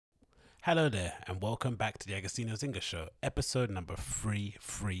Hello there, and welcome back to the Agostinho Zinga Show, episode number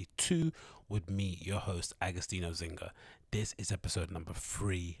 332, with me, your host, Agostinho Zinga. This is episode number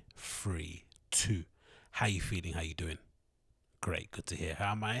 332. How you feeling? How you doing? Great, good to hear.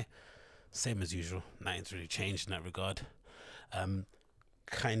 How am I? Same as usual. Nothing's really changed in that regard.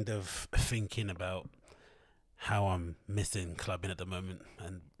 Kind of thinking about how I'm missing clubbing at the moment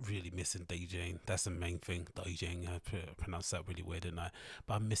and really missing DJing. That's the main thing. DJing, I pronounced that really weird, didn't I?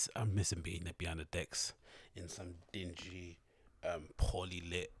 But I'm missing being there behind the decks in some dingy, poorly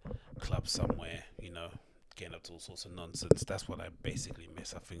lit club somewhere. Getting up to all sorts of nonsense. That's what I basically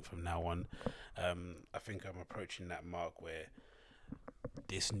miss. I think from now on, I think I'm approaching that mark where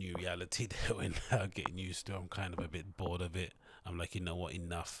this new reality that we're now getting used to, I'm kind of a bit bored of it. I'm like, you know what,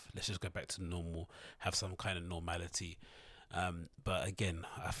 enough. Let's just go back to normal, have some kind of normality. But again,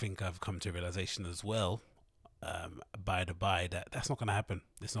 I think I've come to a realization as well, by that that's not going to happen.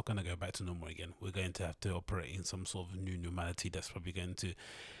 It's not going to go back to normal again. We're going to have to operate in some sort of new normality that's probably going to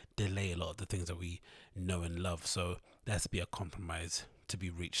delay a lot of the things that we know and love. So there has to be a compromise to be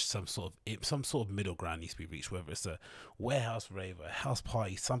reached. Some sort of middle ground needs to be reached, whether it's a warehouse rave or a house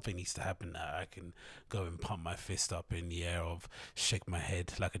party. Something needs to happen that I can go and pump my fist up in the air, of shake my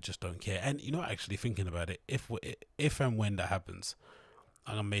head like I just don't care. And actually thinking about it, if and when that happens,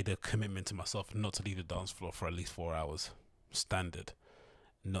 I made a commitment to myself not to leave the dance floor for at least 4 hours, standard.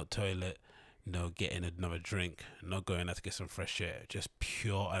 No toilet, no getting another drink, not going out to get some fresh air, just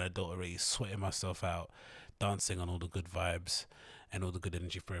pure unadulterated, sweating myself out, dancing on all the good vibes and all the good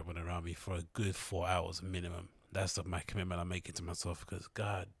energy for everyone around me for a good 4 hours minimum. That's my commitment I'm making to myself, because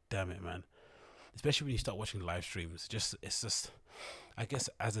god damn it, man. Especially when you start watching live streams, it's just, I guess,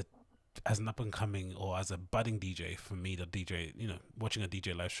 as an up and coming or as a budding DJ, for me, the DJ, watching a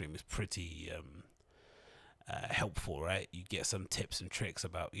DJ live stream is pretty helpful, right? You get some tips and tricks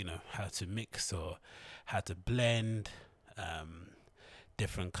about how to mix or how to blend,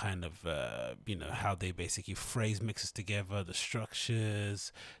 different kind of how they basically phrase mixes together, the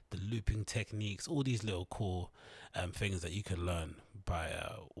structures, the looping techniques, all these little cool things that you can learn by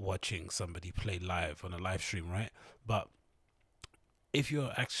watching somebody play live on a live stream, right? But if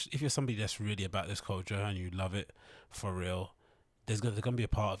you're somebody that's really about this culture and you love it for real, there's gonna be a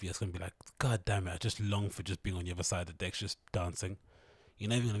part of you that's gonna be like, god damn it, I just long for just being on the other side of the decks, just dancing. You're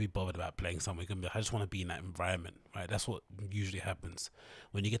not even going to be bothered about playing somewhere. You're going to be like, I just want to be in that environment, right? That's what usually happens.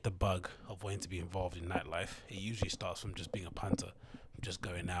 When you get the bug of wanting to be involved in nightlife, it usually starts from just being a punter, just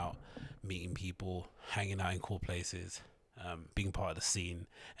going out, meeting people, hanging out in cool places, being part of the scene.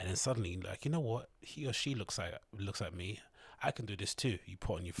 And then suddenly, like, you know what? He or she looks like me. I can do this too. You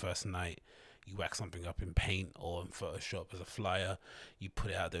put on your first night, you whack something up in paint or in Photoshop as a flyer, you put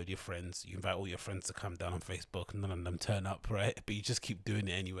it out there with your friends, you invite all your friends to come down on Facebook, none of them turn up, right? But you just keep doing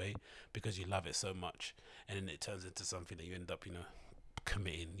it anyway because you love it so much, and then it turns into something that you end up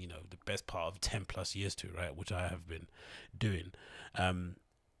committing the best part of 10 plus years to, right? Which I have been doing.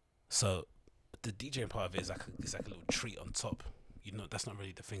 So the DJing part of it is it's like a little treat on top. That's not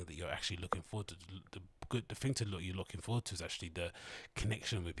really the thing that you're actually looking forward to. The thing you're looking forward to is actually the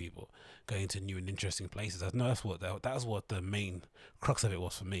connection with people, going to new and interesting places. I know that's what the main crux of it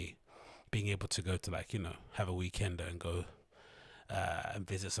was for me, being able to go to have a weekend and go and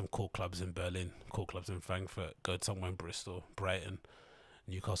visit some cool clubs in Berlin, cool clubs in Frankfurt, go to somewhere in Bristol, Brighton,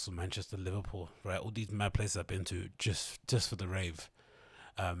 Newcastle, Manchester, Liverpool, right? All these mad places I've been to just for the rave.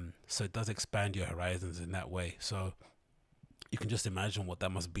 So it does expand your horizons in that way. So you can just imagine what that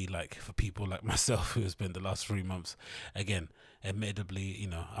must be like for people like myself who has spent the last 3 months. Again, admittedly,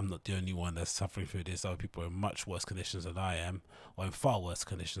 I'm not the only one that's suffering through this. Other people are in much worse conditions than I am, or in far worse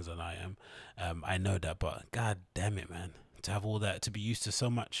conditions than I am. I know that, but god damn it, man. To have all that, to be used to so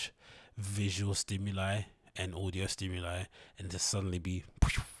much visual stimuli and audio stimuli, and to suddenly be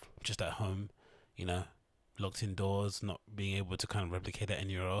just at home, locked indoors, not being able to kind of replicate that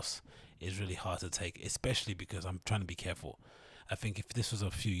anywhere else, is really hard to take, especially because I'm trying to be careful. I think if this was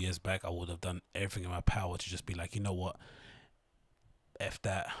a few years back, I would have done everything in my power to just be like, you know what, F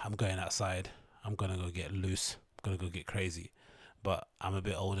that, I'm going outside, I'm going to go get loose, I'm going to go get crazy. But I'm a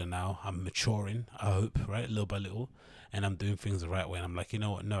bit older now, I'm maturing, I hope, right, little by little, and I'm doing things the right way. And I'm like, you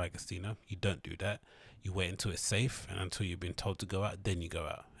know what, no, Agostino, you don't do that. You wait until it's safe, and until you've been told to go out, then you go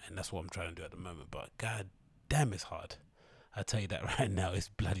out. And that's what I'm trying to do at the moment. But god damn, it's hard. I tell you that right now, it's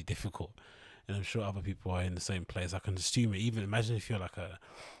bloody difficult. And I'm sure other people are in the same place. I can assume it. Even imagine if you're like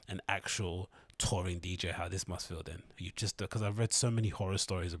an actual touring DJ, how this must feel then. You just, because I've read so many horror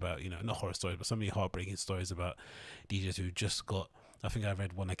stories about, not horror stories, but so many heartbreaking stories about DJs who just got, I think I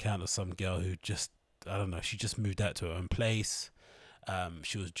read one account of some girl who just, I don't know, she just moved out to her own place.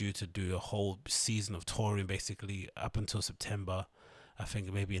 She was due to do a whole season of touring, basically up until September. I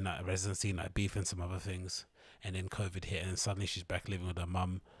think maybe in that residency, like beef and some other things, and then COVID hit, and then suddenly she's back living with her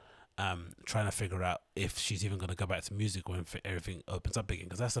mum, trying to figure out if she's even going to go back to music when everything opens up again.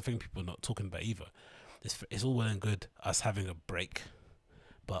 Because that's the thing people are not talking about either. It's all well and good us having a break,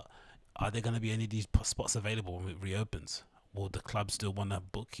 but are there going to be any of these spots available when it reopens? Will the club still want to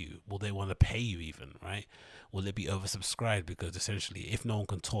book you? Will they want to pay you even, right? Will it be oversubscribed? Because essentially, if no one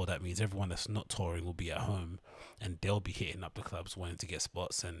can tour, that means everyone that's not touring will be at home, and they'll be hitting up the clubs wanting to get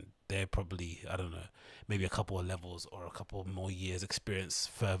spots, and they're probably, I don't know, maybe a couple of levels or a couple more years experience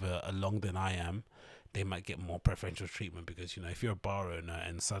further along than I am. They might get more preferential treatment because, you know, if you're a bar owner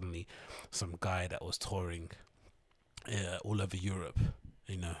and suddenly some guy that was touring all over Europe,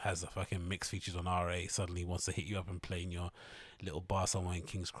 you know, has a fucking mixed features on RA, suddenly wants to hit you up and play in your little bar somewhere in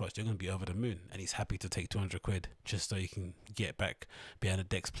King's Cross, you're going to be over the moon. And he's happy to take 200 quid just so you can get back behind the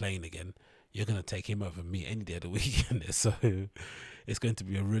decks playing again. You're going to take him over me any day of the week. So it's going to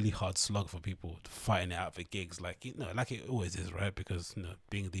be a really hard slog for people fighting it out for gigs, like, you know, like it always is, right? Because, you know,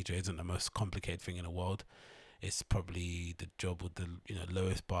 being a DJ isn't the most complicated thing in the world. It's probably the job with the, you know,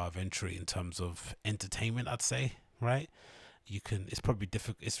 lowest bar of entry in terms of entertainment, I'd say, right? It's probably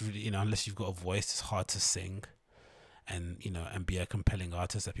difficult. It's really, you know, unless you've got a voice, it's hard to sing and, you know, and be a compelling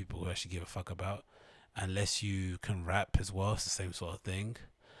artist that people will actually give a fuck about. Unless you can rap as well, it's the same sort of thing.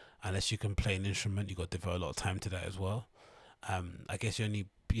 Unless you can play an instrument, you got to devote a lot of time to that as well. I guess you only,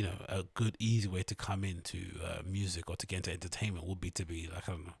 you know, a good easy way to come into music or to get into entertainment would be to be like,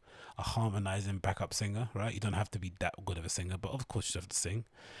 I don't know, a harmonizing backup singer, right? You don't have to be that good of a singer, but of course you have to sing,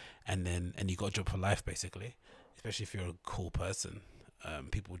 and you got a job for life basically. Especially if you're a cool person,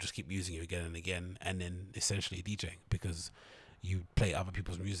 people will just keep using you again and again, and then essentially DJing because you play other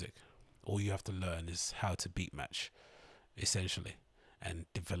people's music. All you have to learn is how to beat match, essentially, and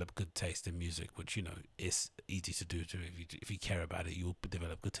develop good taste in music, which, you know, is easy to do too. If you care about it, you'll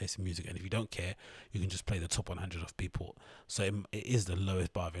develop good taste in music, and if you don't care, you can just play the top 100 of people. So it is the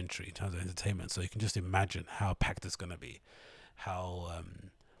lowest bar of entry in terms of entertainment. So you can just imagine how packed it's going to be,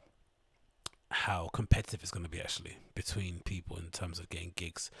 how competitive it's going to be actually between people in terms of getting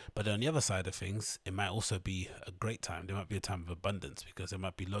gigs. But on the other side of things, it might also be a great time. There might be a time of abundance because there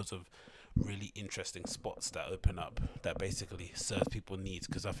might be loads of really interesting spots that open up that basically serve people needs.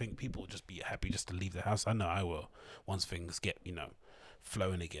 Because I think people will just be happy just to leave the house. I know I will, once things get, you know,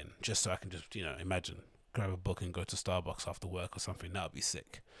 flowing again, just so I can just, you know, imagine grab a book and go to Starbucks after work or something. That would be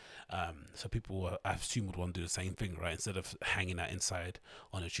sick. So people, I assume, would want to do the same thing, right? Instead of hanging out inside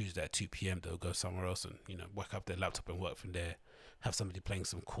on a Tuesday at 2 p.m, they'll go somewhere else and, you know, whack up their laptop and work from there. Have somebody playing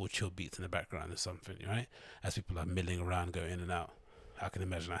some cool chill beats in the background or something, right? As people are milling around, going in and out. I can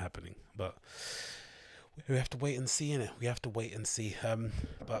imagine that happening, but we have to wait and see, innit? We have to wait and see.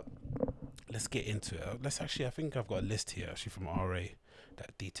 But let's get into it. I think I've got a list here actually from RA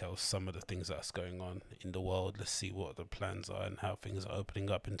that details some of the things that's going on in the world. Let's see what the plans are and how things are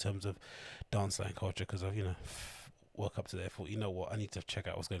opening up in terms of dancehall culture, because I've, you know, woke up today, thought, you know what, I need to check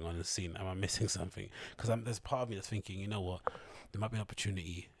out what's going on in the scene. Am I missing something? Because there's part of me that's thinking, you know what, there might be an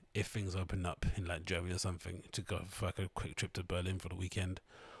opportunity if things open up in like Germany or something to go for like a quick trip to Berlin for the weekend,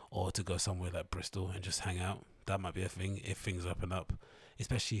 or to go somewhere like Bristol and just hang out. That might be a thing if things open up,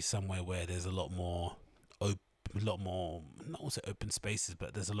 especially somewhere where there's a lot more not also open spaces,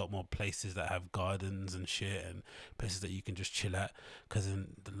 but there's a lot more places that have gardens and shit and places that you can just chill at. Because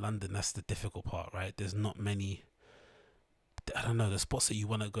in London, that's the difficult part, right? There's not many, I don't know, the spots that you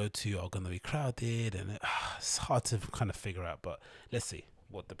want to go to are going to be crowded, and it's hard to kind of figure out. But let's see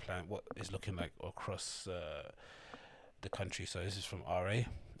what is looking like across the country. So this is from RA,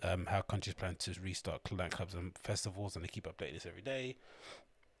 how countries plan to restart nightclubs and festivals, and they keep updating this every day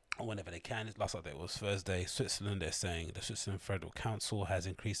or whenever they can. Last update was Thursday. Switzerland, they're saying the Switzerland Federal Council has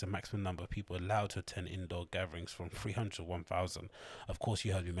increased the maximum number of people allowed to attend indoor gatherings from 300 to 1,000. Of course,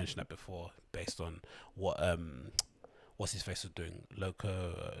 you heard me mention that before, based on what what's his face was doing.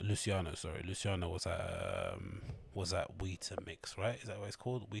 Luciano was at Weta Mix, right? Is that what it's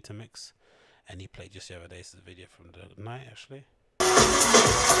called? Weta Mix, and he played just the other day. This is a video from the night actually.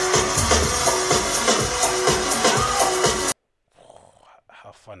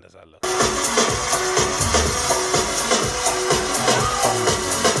 How fun does that look?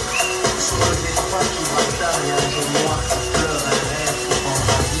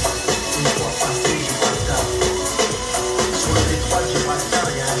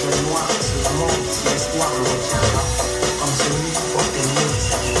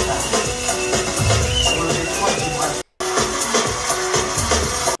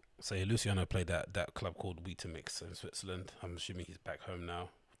 So Luciano played that club called Weetamix in Switzerland. I'm assuming he's back home now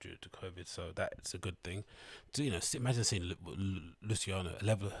due to COVID, so that's a good thing. So, imagine seeing Luciano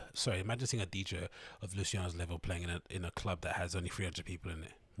level. Sorry, imagine seeing a DJ of Luciano's level playing in a club that has only 300 people in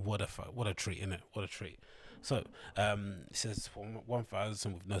it. What a treat, innit? What a treat. So, it says for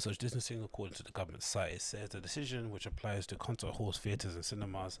 1,000 with no social distancing, according to the government site. It says the decision, which applies to concert halls, theatres, and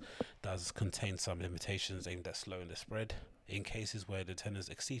cinemas, does contain some limitations aimed at slowing the spread. In cases where the attendance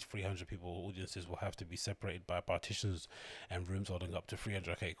exceeds 300 people, audiences will have to be separated by partitions and rooms holding up to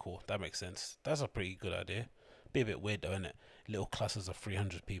 300. Okay, cool. That makes sense. That's a pretty good idea. Be a bit weird though, isn't it? Little clusters of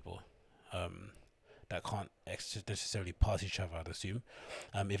 300 people. That can't necessarily pass each other, I'd assume.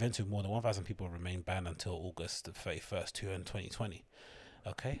 Events with more than 1,000 people remain banned until August 31st, 2020.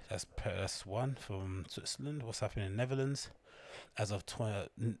 Okay, that's one from Switzerland. What's happening in Netherlands? As of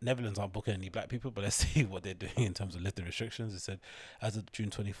Netherlands aren't booking any black people, but let's see what they're doing in terms of lifting restrictions. It said, as of June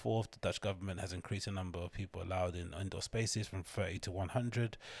 24th, the Dutch government has increased the number of people allowed in indoor spaces from 30 to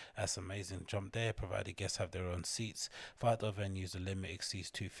 100. That's amazing jump there, provided guests have their own seats. For outdoor venues, the limit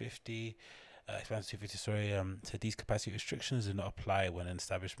exceeds 250. So these capacity restrictions do not apply when an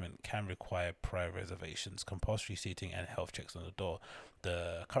establishment can require prior reservations, compulsory seating, and health checks on the door.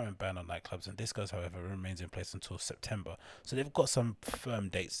 The current ban on nightclubs and discos, however, remains in place until September. So they've got some firm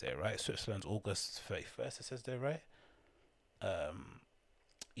dates there, right? Switzerland's August 31st, it says there, right?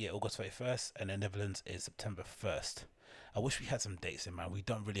 Yeah, August 31st, and the Netherlands is September 1st. I wish we had some dates in mind. We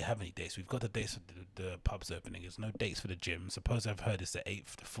don't really have any dates. We've got the dates for the pubs opening. There's no dates for the gym. Suppose I've heard it's the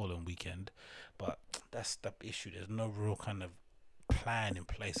 8th, the following weekend. But that's the issue. There's no real kind of plan in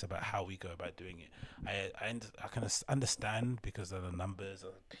place about how we go about doing it. I can understand because the numbers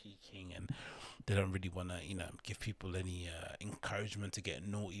are peaking and they don't really want to give people any encouragement to get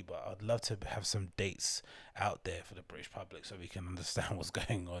naughty, but I'd love to have some dates out there for the British public so we can understand what's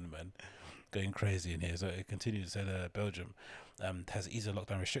going on, man. Going crazy in here. So it continues to say that Belgium has eased the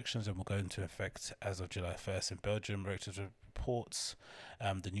lockdown restrictions and will go into effect as of July 1st in Belgium. Reuters reports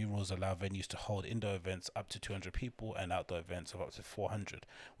the new rules allow venues to hold indoor events up to 200 people and outdoor events of up to 400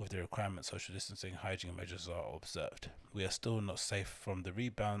 with the requirement social distancing hygiene measures are observed. We are still not safe from the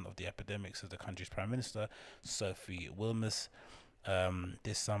rebound of the epidemic, says the country's Prime Minister Sophie Wilmers.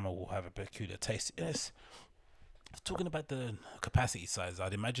 This summer will have a peculiar taste. Yes, talking about the capacity size,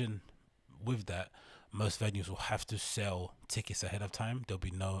 I'd imagine with that, most venues will have to sell tickets ahead of time. There'll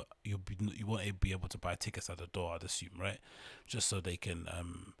be you won't be able to buy tickets at the door, I'd assume, right? Just so they can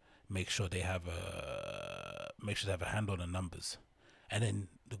make sure they have a handle on the numbers. And then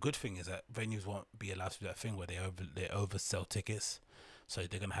the good thing is that venues won't be allowed to do that thing where they oversell tickets. So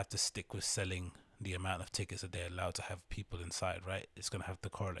they're gonna have to stick with selling the amount of tickets that they're allowed to have people inside, right? It's gonna have to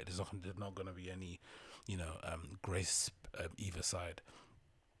correlate. There's not gonna be any, grace either side,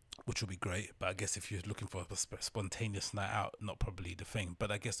 which will be great. But I guess if you're looking for a spontaneous night out, not probably the thing. But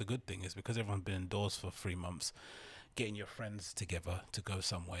I guess the good thing is because everyone's been indoors for 3 months, getting your friends together to go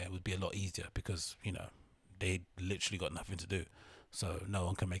somewhere would be a lot easier because they literally got nothing to do, so no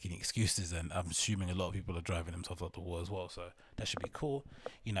one can make any excuses, and I'm assuming a lot of people are driving themselves out the wall as well, so that should be cool.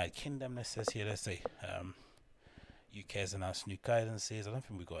 United Kingdom, let's say UK has announced new guidances. I don't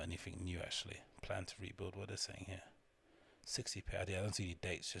think we got anything new actually. Plan to rebuild, what they're saying here, 60 per idea. I don't see any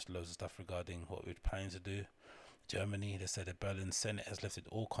dates, just loads of stuff regarding what we're planning to do. Germany, they said the Berlin Senate has lifted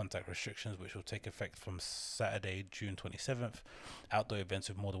all contact restrictions, which will take effect from Saturday, June 27th. Outdoor events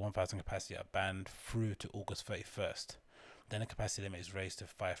with more than 1,000 capacity are banned through to August 31st. Then the capacity limit is raised to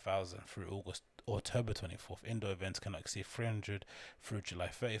 5,000 through October 24th. Indoor events cannot exceed 300 through July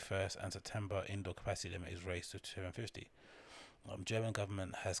 31st, and September indoor capacity limit is raised to 250. German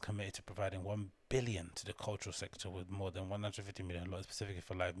government has committed to providing 1 billion to the cultural sector, with more than 150 million allotted specifically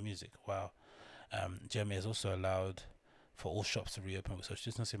for live music. Wow. Germany has also allowed for all shops to reopen with social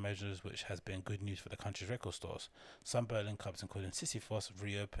distancing measures, which has been good news for the country's record stores. Some Berlin clubs, including Sisyphos, have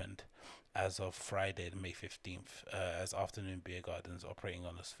reopened as of Friday, May 15th, as afternoon beer gardens operating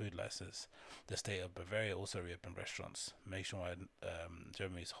on a food license. The state of Bavaria also reopened restaurants. Nationwide,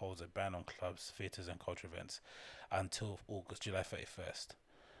 Germany holds a ban on clubs, theatres and cultural events until July 31st.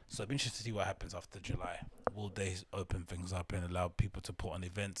 So I'm interested to see what happens after July. Will they open things up and allow people to put on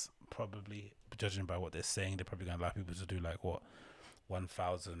events? Probably, judging by what they're saying, they're probably going to allow people to do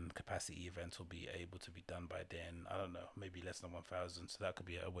 1,000 capacity events will be able to be done by then. I don't know, maybe less than 1,000. So that could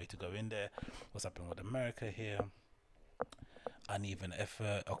be a way to go in there. What's happening with America here? Uneven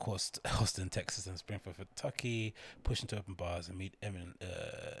effort. Of course, Austin, Texas and Springfield, Kentucky pushing to open bars and meet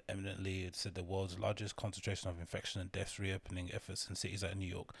eminently. It said the world's largest concentration of infection and deaths reopening efforts in cities like New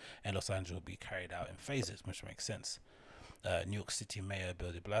York and Los Angeles will be carried out in phases, which makes sense. New York City Mayor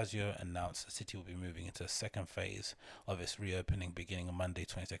Bill de Blasio announced the city will be moving into a second phase of its reopening beginning on Monday,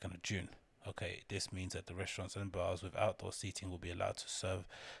 22nd of June. Okay, this means that the restaurants and bars with outdoor seating will be allowed to serve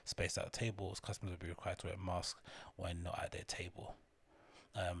spaced out tables. Customers will be required to wear masks when not at their table.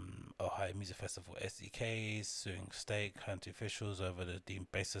 Ohio Music Festival SDKs suing state county officials over the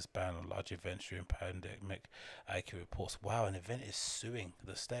deemed baseless ban on large events during pandemic. IQ reports, wow, an event is suing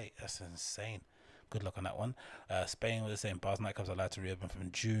the state. That's insane. Good luck on that one. Spain was saying bars and nightclubs are allowed to reopen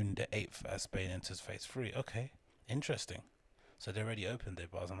from June the 8th as Spain enters phase 3. Okay, interesting. So they already opened their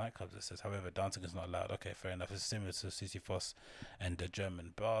bars and nightclubs, it says. However, dancing is not allowed. Okay, fair enough. It's similar to Sisyphos and the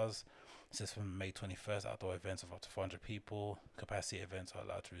German bars. It says from May 21st, outdoor events of up to 400 people. Capacity events are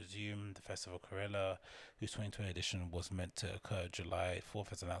allowed to resume. The Festival Corella, whose 2020 edition was meant to occur July 4th,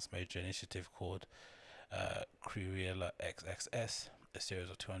 has announced a major initiative called Corella XXS, a series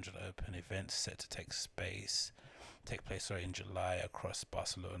of 200 open events set to take place in July across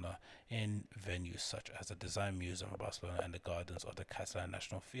Barcelona in venues such as the Design Museum of Barcelona and the gardens of the Catalan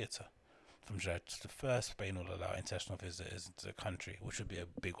National Theatre. From July to the 1st, Spain will allow international visitors into the country, which would be a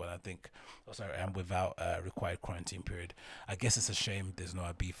big one, I think. And without a required quarantine period. I guess it's a shame there's no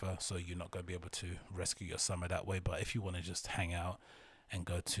Ibiza, so you're not going to be able to rescue your summer that way. But if you want to just hang out and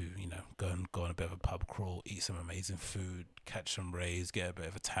go on a bit of a pub crawl, eat some amazing food, catch some rays, get a bit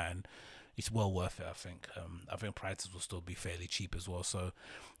of a tan, it's well worth it, I think. I think prices will still be fairly cheap as well. So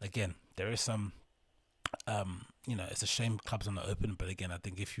again, there is some it's a shame clubs are not open, but again, I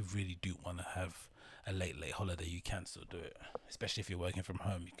think if you really do want to have a late holiday, you can still do it. Especially if you're working from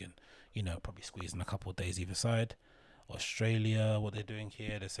home, you can probably squeeze in a couple of days either side. Australia, what they're doing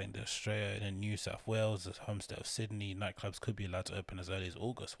here, they're saying that Australia and New South Wales, the home state of Sydney, nightclubs could be allowed to open as early as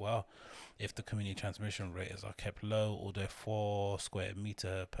August. Wow. If the community transmission rates are kept low, or their 4 square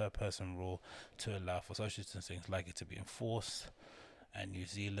meter per person rule to allow for social distancing is likely to be enforced. And New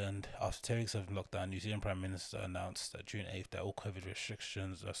Zealand, after 2 weeks of lockdown, New Zealand Prime Minister announced that June 8th that all COVID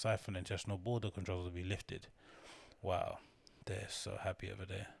restrictions aside from international border controls will be lifted. Wow, they're so happy over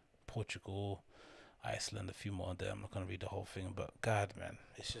there. Portugal, Iceland, a few more on there. I'm not going to read the whole thing, but God, man,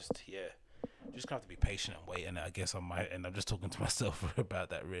 it's just, yeah. You just have to be patient and wait, and I guess on my end, I'm just talking to myself about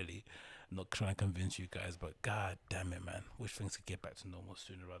that, really. I'm not trying to convince you guys, but God damn it, man. Wish things could get back to normal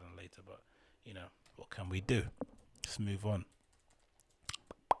sooner rather than later, but, what can we do? Let's move on.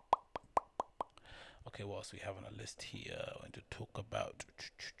 Okay, what else we have on the list here? I want to talk about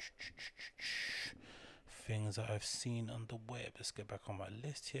things that I've seen on the web. Let's get back on my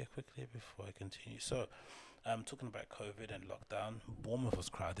list here quickly before I continue. So, talking about COVID and lockdown, Bournemouth was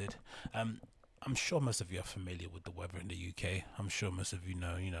crowded. I'm sure most of you are familiar with the weather in the UK. I'm sure most of you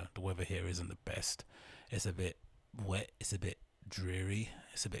know, the weather here isn't the best. It's a bit wet. It's a bit dreary.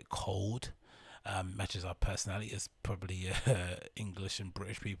 It's a bit cold. Matches our personality as probably English and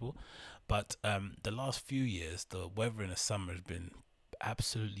British people, but the last few years the weather in the summer has been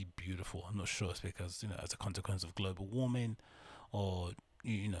absolutely beautiful. I'm not sure it's because as a consequence of global warming, or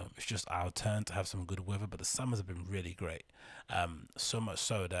it's just our turn to have some good weather, but the summers have been really great, so much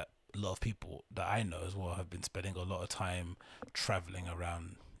so that a lot of people that I know as well have been spending a lot of time traveling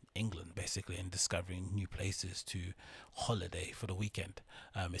around England basically and discovering new places to holiday for the weekend,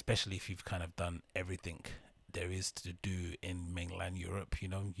 especially if you've kind of done everything there is to do in mainland Europe.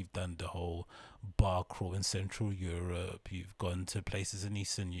 You've done the whole bar crawl in Central Europe, you've gone to places in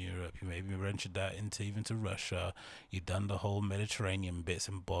Eastern Europe, you maybe ventured that into even to Russia, you've done the whole Mediterranean bits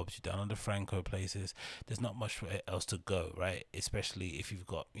and bobs, you've done all the Franco places. There's not much else to go, right? Especially if you've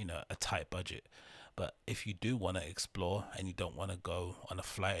got a tight budget. But if you do want to explore and you don't want to go on a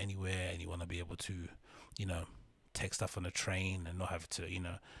flight anywhere, and you want to be able to, take stuff on a train and not have to,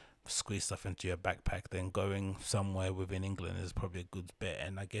 squeeze stuff into your backpack, then going somewhere within England is probably a good bet.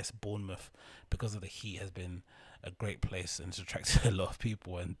 And I guess Bournemouth, because of the heat, has been a great place and it's attracted a lot of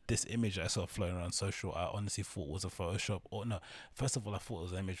people. And this image I saw floating around social, I honestly thought was a Photoshop, or no, first of all I thought it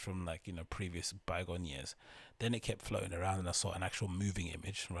was an image from previous bygone years. Then it kept floating around and I saw an actual moving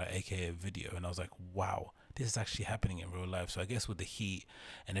image, right, aka a video, and I was like, wow, this is actually happening in real life. So I guess with the heat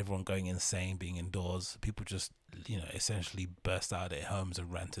and everyone going insane, being indoors, people just essentially burst out of their homes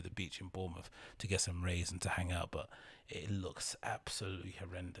and ran to the beach in Bournemouth to get some rays and to hang out. But it looks absolutely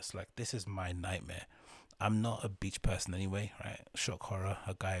horrendous. Like, this is my nightmare. I'm not a beach person anyway, right? Shock horror.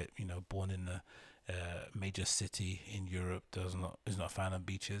 A guy born in a major city in Europe is not a fan of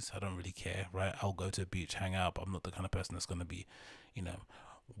beaches. I don't really care, right? I'll go to a beach, hang out, but I'm not the kind of person that's going to be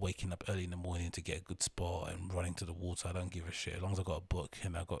waking up early in the morning to get a good spot and running to the water. I don't give a shit. As long as I got a book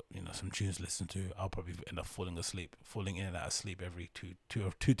and I got some tunes to listen to, I'll probably end up falling in and out of sleep every two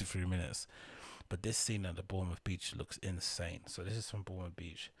to 3 minutes. But this scene at the Bournemouth beach looks insane. So this is from Bournemouth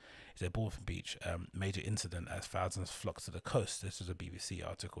Beach. It's a Bournemouth Beach major incident as thousands flock to the coast. This is a BBC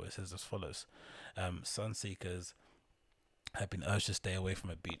article. It says as follows: sun seekers have been urged to stay away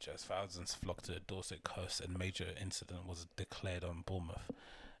from a beach as thousands flocked to the Dorset coast, and major incident was declared on Bournemouth.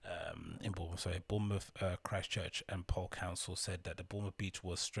 Bournemouth, Christchurch and Pole Council said that the Bournemouth beach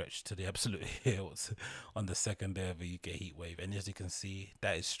was stretched to the absolute hills on the second day of a UK heat wave. And as you can see,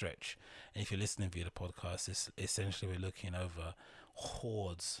 that is stretch. And if you're listening via the podcast, it's essentially we're looking over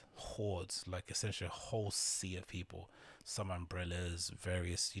hordes, like essentially a whole sea of people, some umbrellas,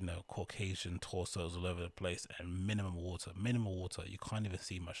 various, Caucasian torsos all over the place, and minimal water. You can't even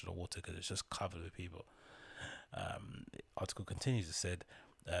see much of the water because it's just covered with people. The article continues. It said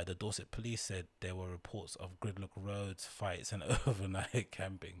the Dorset police said there were reports of gridlock roads, fights, and overnight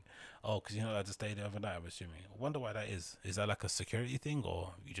camping. Oh, because you're not allowed to stay there overnight, I'm assuming. I wonder why that is. Is that like a security thing,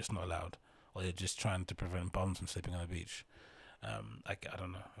 or you're just not allowed? Or they're just trying to prevent bums from sleeping on the beach? I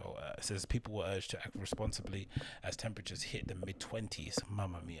don't know. It says people were urged to act responsibly as temperatures hit the mid-20s.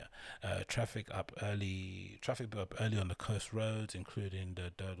 Mamma mia. Traffic built up early on the coast roads, including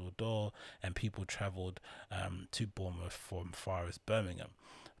the Durdle Door, and people travelled to Bournemouth from far as Birmingham.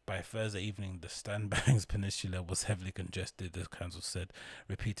 By Thursday evening, the Stanbangs Peninsula was heavily congested, the council said,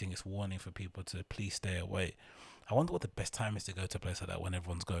 repeating its warning for people to please stay away. I wonder what the best time is to go to a place like that when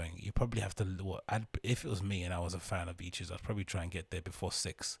everyone's going. You probably have to, if it was me and I was a fan of beaches, I'd probably try and get there before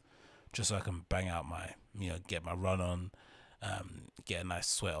 6, just so I can bang out my, get my run on, get a nice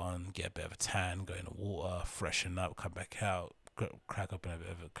sweat on, get a bit of a tan, go in the water, freshen up, come back out, crack up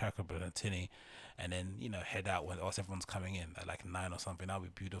in a tinny, and then, head out when everyone's coming in at like 9 or something. That'll be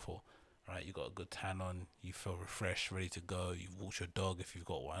beautiful, right? You got a good tan on, you feel refreshed, ready to go. You walk your dog if you've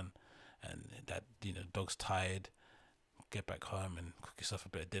got one, and that, dog's tired. Get back home and cook yourself a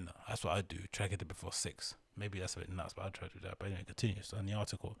bit of dinner. That's what I do. Try to get it before 6. Maybe that's a bit nuts, but I'll try to do that. But anyway, continues. So in the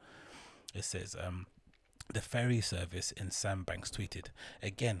article, it says, the ferry service in Sandbanks tweeted,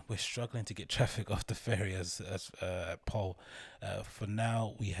 again, we're struggling to get traffic off the ferry as Pole. For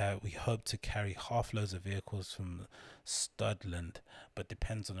now, we hope to carry half loads of vehicles from Studland, but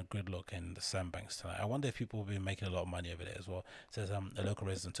depends on the gridlock in the Sandbanks tonight. I wonder if people will be making a lot of money over there as well. It says a local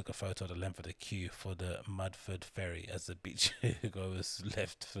resident took a photo of the length of the queue for the Mudford ferry as the beach goers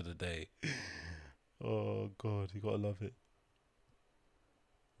left for the day. Oh God, you gotta love it.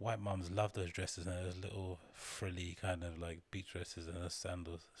 White mums love those dresses and those little frilly kind of like beach dresses and those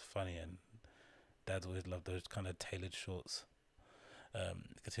sandals. It's funny, and dads always love those kind of tailored shorts.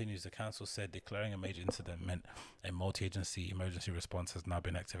 It continues, the council said declaring a major incident meant a multi-agency emergency response has now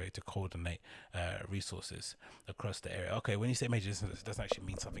been activated to coordinate resources across the area. Okay, when you say major incident, it doesn't actually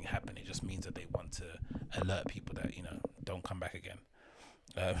mean something happened. It just means that they want to alert people that, don't come back again.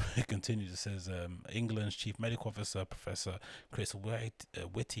 It continues. It says England's chief medical officer, Professor Chris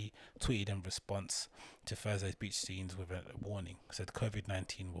Whitty, tweeted in response to Thursday's beach scenes with a warning. Said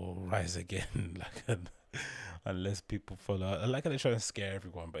COVID-19 will rise again, unless people follow. I like how they're trying to scare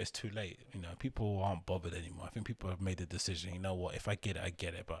everyone, but it's too late. People aren't bothered anymore. I think people have made a decision. You know what? If I get it, I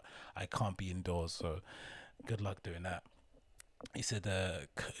get it, but I can't be indoors. So good luck doing that. He said,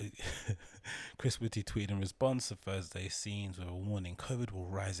 Chris Whitty tweeted in response to Thursday's scenes with a warning, COVID will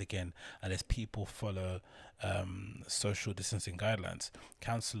rise again unless people follow social distancing guidelines.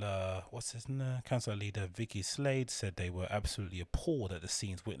 Councillor leader Vicky Slade said they were absolutely appalled at the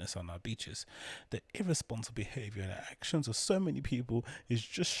scenes witnessed on our beaches. The irresponsible behaviour and actions of so many people is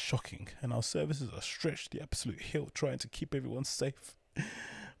just shocking, and our services are stretched to the absolute hilt trying to keep everyone safe.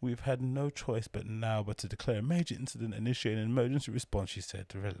 We've had no choice but to declare a major incident, initiate an emergency response, she said.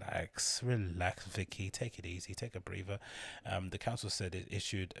 Relax, Vicky. Take it easy. Take a breather. The council said it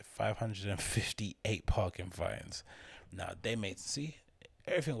issued 558 parking fines. Now,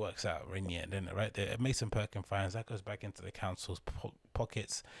 everything works out in the end, didn't it, right? They made some parking fines. That goes back into the council's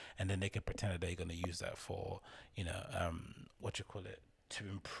pockets, and then they can pretend that they're going to use that for, to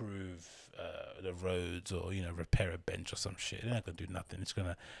improve the roads or repair a bench or some shit. They're not gonna do nothing. It's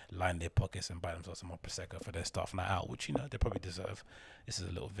gonna line their pockets and buy themselves some more prosecco for their staff night out, which they probably deserve. This is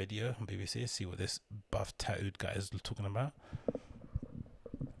a little video on BBC. See what this buff tattooed guy is talking about.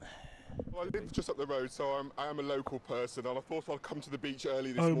 Well, I live just up the road, so I am a local person, and I thought I'd come to the beach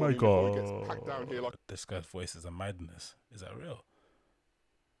early this morning before it gets packed down here. This guy's voice is a madness. Is that real?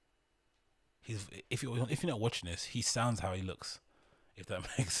 If you're not watching this, he sounds how he looks. If that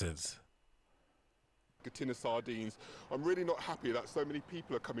makes sense. A tin of sardines. I'm really not happy that so many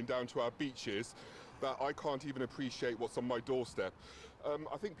people are coming down to our beaches that I can't even appreciate what's on my doorstep.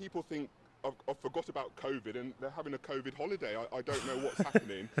 I think people think I've forgot about COVID and they're having a COVID holiday. I don't know what's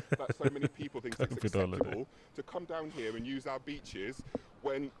happening, that so many people think it's acceptable to come down here and use our beaches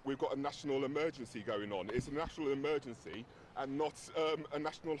when we've got a national emergency going on. It's a national emergency and not a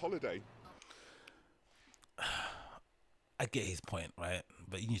national holiday. I get his point, right?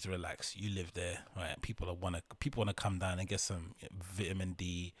 But you need to relax. You live there, right? People wanna come down and get some vitamin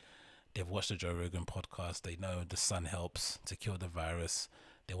D. They've watched the Joe Rogan podcast. They know the sun helps to kill the virus.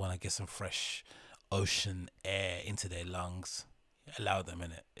 They want to get some fresh ocean air into their lungs. Allow them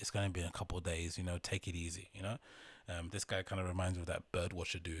in it. It's going to be in a couple of days, you know, take it easy, you know. This guy kind of reminds me of that bird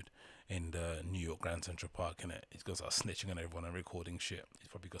watcher dude in the New York Grand Central Park, innit? He's got snitching on everyone and recording shit. He's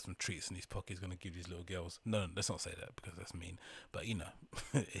probably got some treats in his pocket he's going to give these little girls. No, let's not say that because that's mean. But, you know,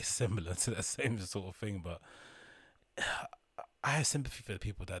 it's similar to that same sort of thing. But I have sympathy for the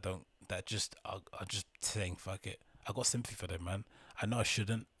people that are just saying fuck it. I got sympathy for them, man. I know I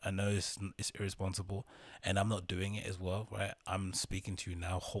shouldn't. I know it's irresponsible, and I'm not doing it as well, right? I'm speaking to you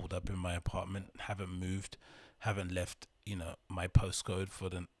now, holed up in my apartment, haven't moved, haven't left, you know, my postcode for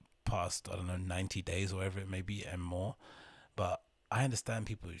the past, I don't know, 90 days or whatever it may be and more. But I understand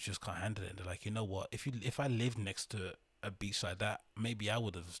people who just can't handle it. They're like, you know what? If I lived next to a beach like that, maybe I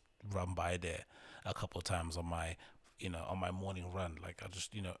would have run by there a couple of times on my, you know, on my morning run. Like I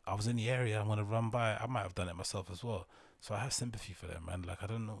just, you know, I was in the area, I'm gonna run by. I might have done it myself as well. So I have sympathy for them, man. Like I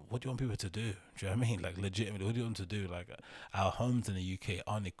don't know, what do you want people to do? Do you know what I mean? Like legitimately, what do you want them to do? Like our homes in the UK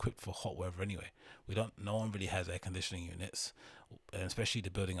aren't equipped for hot weather anyway. No one really has air conditioning units, and especially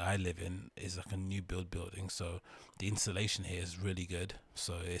the building I live in is like a new building. So the insulation here is really good.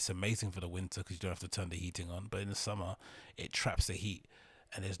 So it's amazing for the winter because you don't have to turn the heating on. But in the summer, it traps the heat,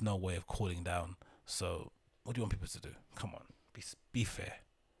 and there's no way of cooling down. So what do you want people to do? Come on, be fair.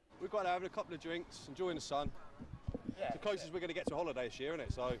 We've got to have a couple of drinks, enjoying the sun. Yeah, it's the closest we're going to get to a holiday this year, isn't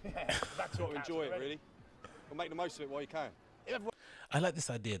it? So that's what we enjoy it, really. We'll make the most of it while you can. I like this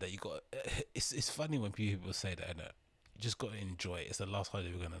idea that you got. It's funny when people say that, innit? You just got to enjoy it. It's the last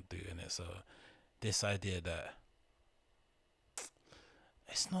holiday we're gonna do, innit? So this idea that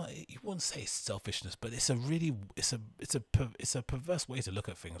it's not. You wouldn't say it's selfishness, but it's a perverse way to look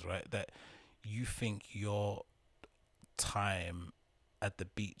at things, right? That you think your time at the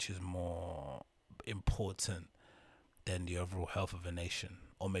beach is more important than the overall health of a nation,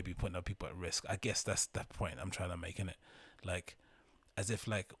 or maybe putting other people at risk. I guess that's the point I'm trying to make, innit? Like, as if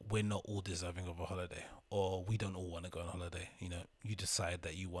like we're not all deserving of a holiday, or we don't all want to go on holiday. You know, you decide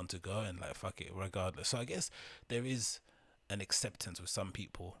that you want to go and like fuck it regardless. So I guess there is an acceptance with some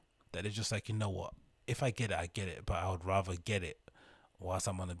people that it's just like, you know what, if I get it, I get it, but I would rather get it whilst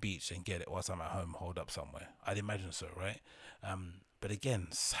I'm on the beach than get it whilst I'm at home holed up somewhere. I'd imagine so, right? But again,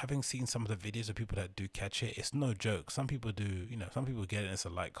 having seen some of the videos of people that do catch it, it's no joke. Some people do, you know, some people get it and it's a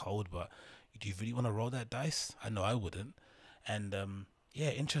light cold, but do you really want to roll that dice? I know I wouldn't. And yeah,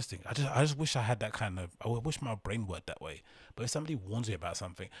 interesting. I just wish I had that kind of, I wish my brain worked that way. But if somebody warns me about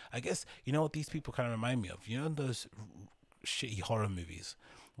something, I guess, you know what these people kind of remind me of? You know those shitty horror movies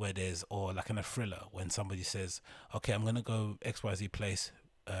where there's, or like in a thriller, when somebody says, okay, I'm going to go XYZ place,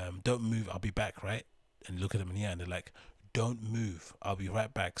 don't move, I'll be back, right? And look at them in the eye and they're like, don't move, I'll be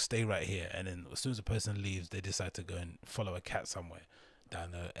right back, stay right here. And then as soon as the person leaves, they decide to go and follow a cat somewhere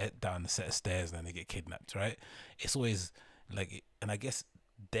down the set of stairs, and then they get kidnapped, right? It's always like, and I guess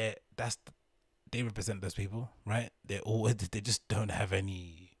they represent those people, right? They just don't have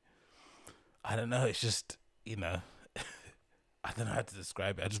any, I don't know, it's just, you know, I don't know how to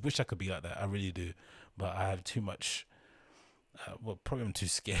describe it. I just wish I could be like that. I really do. But I have too much, well, probably I'm too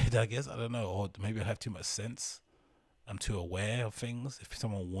scared, I guess. I don't know. Or maybe I have too much sense. I'm too aware of things. If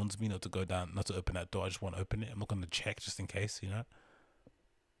someone warns me not to go down, not to open that door, I just want to open it. I'm not going to check just in case, you know?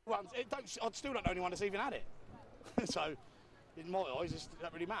 Well, I still don't know anyone that's even had it. So, in my eyes, it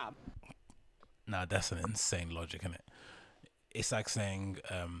doesn't really matter. Nah, that's an insane logic, isn't it? It's like saying,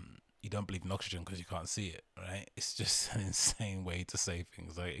 you don't believe in oxygen because you can't see it, right? It's just an insane way to say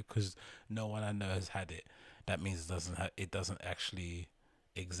things, like, because no one I know has had it. That means it doesn't actually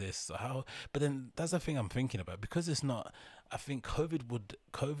exist. So how? But then that's the thing I'm thinking about, because it's not. I think COVID would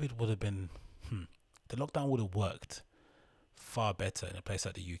have been, the lockdown would have worked far better in a place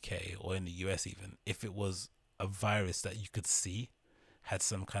like the UK or in the US even if it was a virus that you could see, had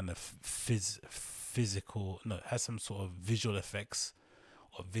some kind of had some sort of visual effects.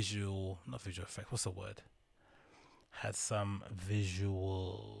 Or not visual effect, what's the word? Had something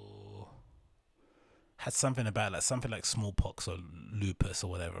about like something like smallpox or lupus or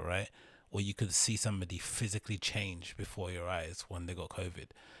whatever, right? Where you could see somebody physically change before your eyes when they got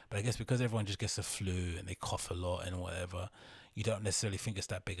COVID. But I guess because everyone just gets the flu and they cough a lot and whatever, you don't necessarily think it's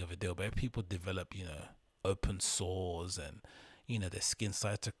that big of a deal. But if people develop, you know, open sores and, you know, their skin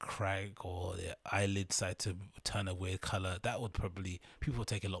started to crack or their eyelids started to turn a weird color, that would probably, people would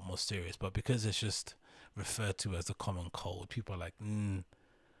take it a lot more serious. But because it's just referred to as a common cold, people are like,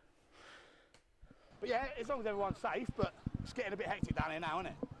 But yeah, as long as everyone's safe, but it's getting a bit hectic down here now,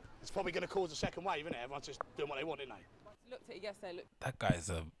 isn't it? It's probably going to cause a second wave, isn't it? Everyone's just doing what they want, isn't they? Looked at it yesterday.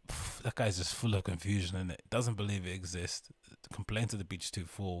 that guy's just full of confusion, and it doesn't believe it exists. Complains that the beach is too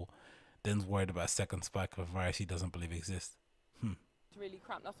full, then's worried about a second spike of a virus he doesn't believe exists. It's really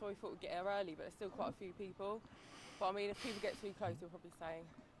cramped. That's why we thought we'd get here early, but there's still quite a few people. But I mean, if people get too close, they'll probably say,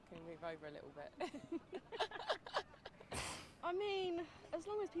 "Can you move over a little bit?" I mean, as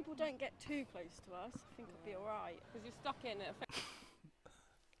long as people don't get too close to us, I think it'll be alright. Because you're stuck in it.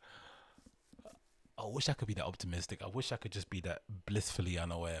 I wish I could be that optimistic. I wish I could just be that blissfully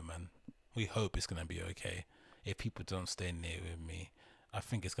unaware, man. We hope it's going to be okay. If people don't stay near with me, I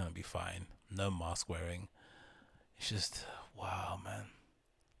think it's going to be fine. No mask wearing. It's just, wow, man.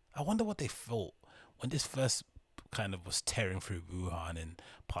 I wonder what they thought when this first kind of was tearing through Wuhan and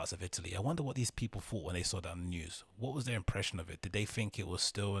parts of Italy. I wonder what these people thought when they saw that on the news. What was their impression of it? Did they think it was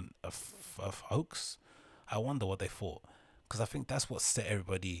still a hoax? I wonder what they thought. Because I think that's what set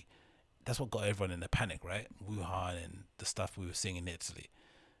everybody... That's what got everyone in a panic, right? Wuhan and the stuff we were seeing in Italy.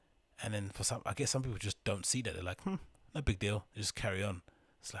 And then for some, I guess some people just don't see that. They're like, no big deal. They just carry on.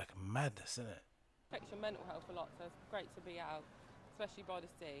 It's like madness, isn't it? Affects your mental health a lot, so it's great to be out, especially by the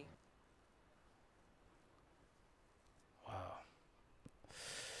sea.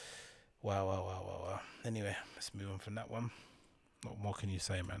 Wow. Anyway, let's move on from that one. What more can you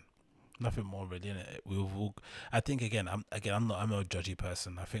say, man? Nothing more really, innit? I think I'm no judgy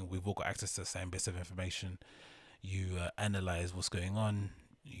person. I think we've all got access to the same bits of information. You analyze what's going on.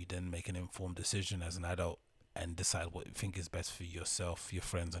 You then make an informed decision as an adult and decide what you think is best for yourself, your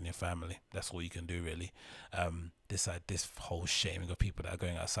friends, and your family. That's all you can do, really. Decide this whole shaming of people that are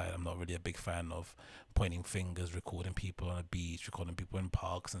going outside. I'm not really a big fan of pointing fingers, recording people on a beach, recording people in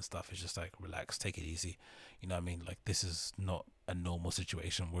parks and stuff. It's just like, relax, take it easy. You know what I mean? Like, this is not a normal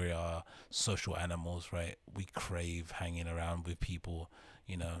situation. We are social animals, right? We crave hanging around with people.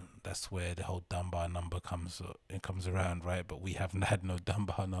 You know, that's where the whole Dunbar number comes around, right? But we haven't had no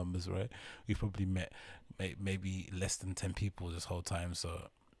Dunbar numbers, right? We've probably met maybe less than 10 people this whole time. So,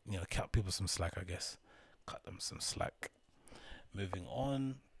 you know, cut people some slack, I guess. Cut them some slack. Moving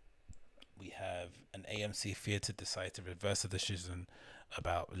on, we have an AMC theatre decide to reverse the decision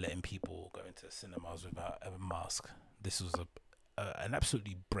about letting people go into cinemas without a mask. This was an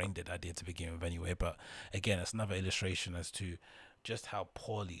absolutely brain dead idea to begin with anyway, but again, it's another illustration as to just how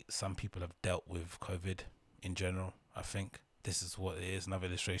poorly some people have dealt with COVID in general. I think this is what it is, another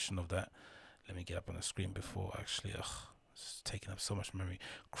illustration of that. Let me get up on the screen before actually, it's taking up so much memory.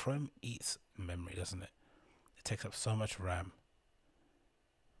 Chrome eats memory, doesn't it? It takes up so much RAM,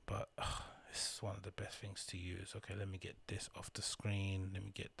 but this is one of the best things to use. Okay, let me get this off the screen. Let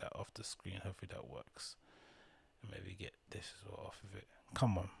me get that off the screen. Hopefully that works. And maybe get this as well off of it.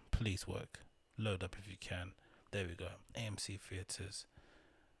 Come on, please work. Load up if you can. There we go. AMC Theatres.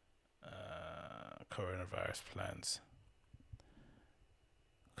 Coronavirus plans.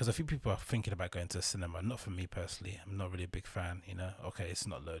 Because a few people are thinking about going to the cinema. Not for me personally. I'm not really a big fan, you know. Okay, it's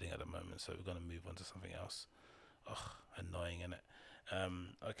not loading at the moment, so we're going to move on to something else. Ugh, annoying, innit?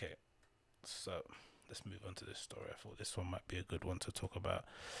 Okay, so let's move on to this story. I thought this one might be a good one to talk about.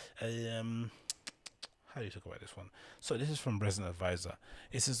 How do you talk about this one? So this is from Resident Advisor.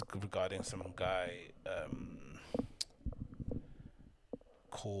 This is regarding some guy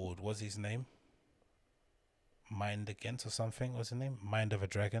called, what's his name? Mind Against or something, what's his name? Mind of a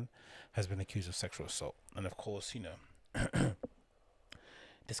Dragon, has been accused of sexual assault. And of course, you know,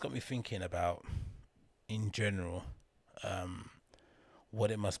 this got me thinking about, in general,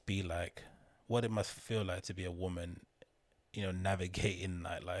 what it must be like, what it must feel like to be a woman, you know, navigating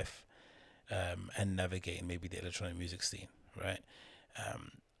nightlife, and navigating maybe the electronic music scene, right?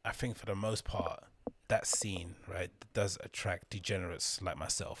 I think for the most part, that scene, right, does attract degenerates like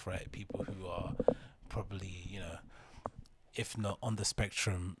myself, right? People who are probably, you know, if not on the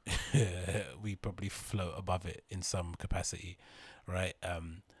spectrum, we probably float above it in some capacity, right?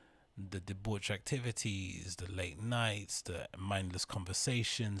 The debauch activities, the late nights, the mindless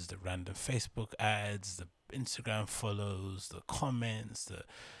conversations, the random Facebook ads, the Instagram follows, the comments, the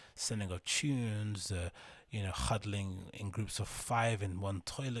sending of tunes, the, you know, huddling in groups of 5 in one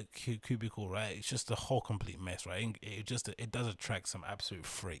toilet cubicle, right? It's just a whole complete mess, right? It does attract some absolute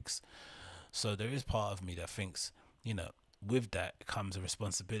freaks. So there is part of me that thinks, you know, with that comes a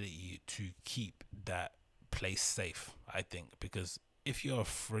responsibility to keep that place safe, I think, because if you're a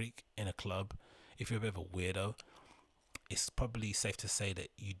freak in a club, if you're a bit of a weirdo, it's probably safe to say that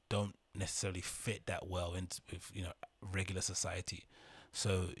you don't necessarily fit that well into with regular society.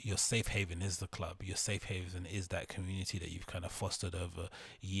 So your safe haven is the club. Your safe haven is that community that you've kind of fostered over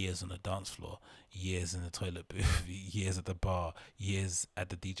years on the dance floor, years in the toilet booth, years at the bar, years at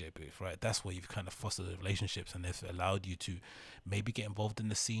the DJ booth, right? That's where you've kind of fostered the relationships, and it's allowed you to maybe get involved in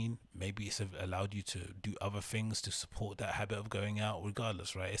the scene. Maybe it's allowed you to do other things to support that habit of going out,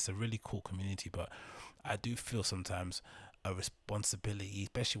 regardless, right? It's a really cool community, but I do feel sometimes a responsibility,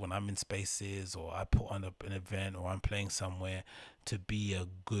 especially when I'm in spaces or I put on an event or I'm playing somewhere, to be a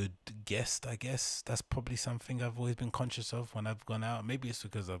good guest. I guess that's probably something I've always been conscious of when I've gone out. Maybe it's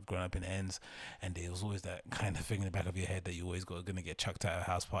because I've grown up in ends and there was always that kind of thing in the back of your head that you always going to get chucked out of a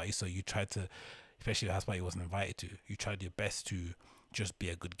house party, so you tried to, especially a house party you wasn't invited to, you tried your best to just be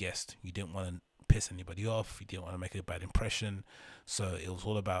a good guest. You didn't want to piss anybody off, you didn't want to make a bad impression, so it was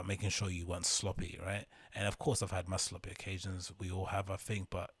all about making sure you weren't sloppy, right? And of course I've had my sloppy occasions, we all have, I think,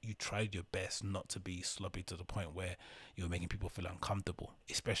 but you tried your best not to be sloppy to the point where you're making people feel uncomfortable,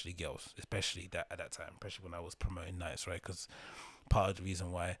 especially girls, especially that at that time, especially when I was promoting nights, right? Because part of the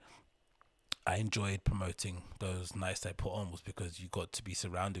reason why I enjoyed promoting those nights that I put on was because you got to be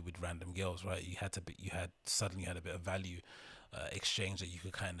surrounded with random girls, right? You had suddenly had a bit of value exchange that you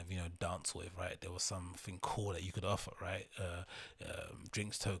could kind of dance with, right? There was something cool that you could offer, right?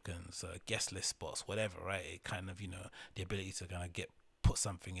 Drinks, tokens, guest list spots, whatever, right? It kind of the ability to kind of put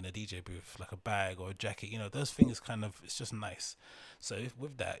something in a DJ booth, like a bag or a jacket, those things kind of, it's just nice. So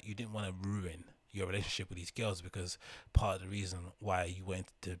with that, you didn't want to ruin your relationship with these girls, because part of the reason why you went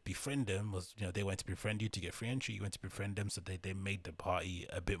to befriend them was they went to befriend you to get free entry. You went to befriend them so they made the party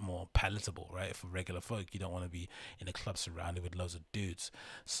a bit more palatable, right? For regular folk, you don't want to be in a club surrounded with loads of dudes.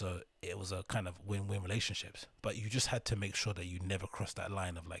 So it was a kind of win-win relationships, but you just had to make sure that you never cross that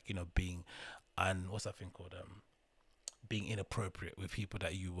line of being what's that thing called, being inappropriate with people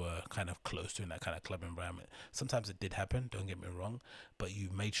that you were kind of close to in that kind of club environment. Sometimes it did happen, don't get me wrong, but you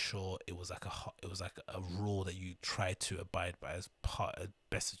made sure it was like a rule that you tried to abide by as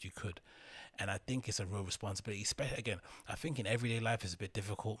best as you could. And I think it's a real responsibility, especially, again, I think in everyday life it's a bit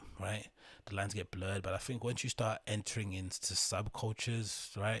difficult, right? The lines get blurred, but I think once you start entering into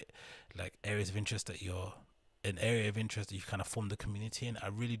subcultures, right, like areas of interest that you're an area of interest that you kind of form the community in, I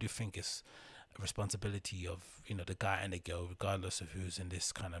really do think it's a responsibility of the guy and the girl, regardless of who's in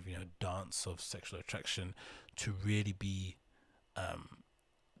this kind of dance of sexual attraction, to really be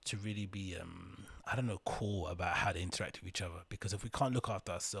cool about how they interact with each other. Because if we can't look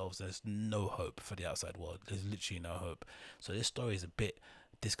after ourselves, there's no hope for the outside world. There's literally no hope. So this story is a bit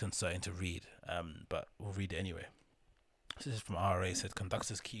disconcerting to read, but we'll read it anyway. This is from RA. Said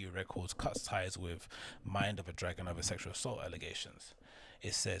Conductors Key Records cuts ties with Mind of a Dragon over sexual assault allegations.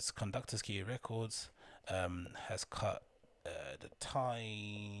 It says Conductors Key Records has cut the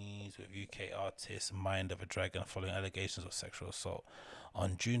ties with UK artist Mind of a Dragon following allegations of sexual assault.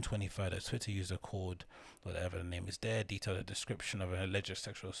 On June 23rd, a Twitter user called, whatever the name is there, detailed a description of an alleged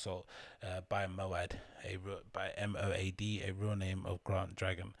sexual assault by Moad, by MOAD, a real name of Grant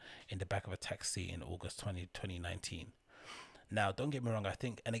Dragon, in the back of a taxi in August 2019. Now, don't get me wrong, I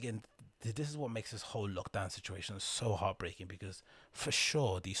think, and again, this is what makes this whole lockdown situation so heartbreaking, because for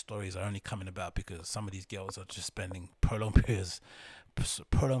sure these stories are only coming about because some of these girls are just spending prolonged periods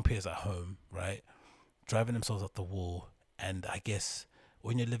at home, right, driving themselves up the wall. And I guess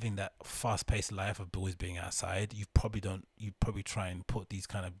when you're living that fast-paced life of always being outside, you probably try and put these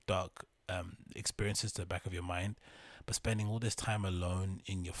kind of dark experiences to the back of your mind. But spending all this time alone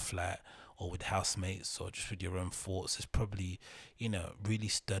in your flat or with housemates or just with your own thoughts is probably, really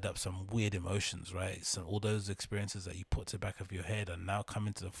stirred up some weird emotions, right? So all those experiences that you put to the back of your head are now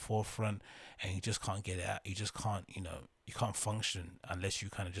coming to the forefront, and you just can't get it out. You just can't, you can't function unless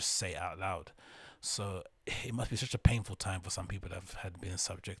you kind of just say it out loud. So it must be such a painful time for some people that have been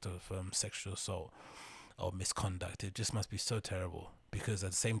subject of sexual assault or misconduct. It just must be so terrible, because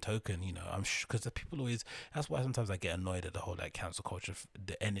at the same token, I'm sure, because the people always, that's why sometimes I get annoyed at the whole cancel culture,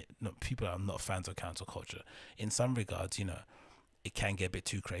 people are not fans of cancel culture. In some regards, it can get a bit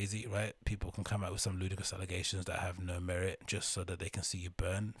too crazy, right? People can come out with some ludicrous allegations that have no merit just so that they can see you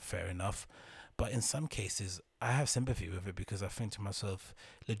burn. Fair enough. But in some cases, I have sympathy with it, because I think to myself,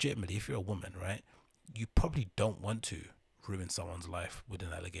 legitimately, if you're a woman, right, you probably don't want to ruin someone's life with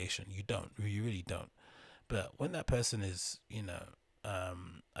an allegation. You really don't. But when that person is,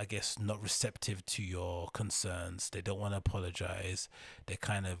 I guess not receptive to your concerns, they don't want to apologize, they're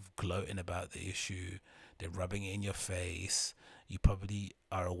kind of gloating about the issue, they're rubbing it in your face, you probably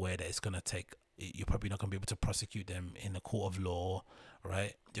are aware that it's going to take you're probably not going to be able to prosecute them in a court of law,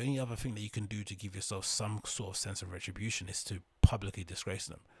 right? The only other thing that you can do to give yourself some sort of sense of retribution is to publicly disgrace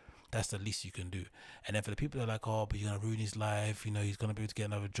them. That's the least you can do. And then for the people that are like, oh, but you're going to ruin his life, you know, he's going to be able to get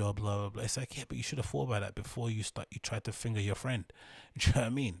another job, blah, blah, blah. It's like, yeah, but you should have thought about that before you tried to finger your friend. Do you know what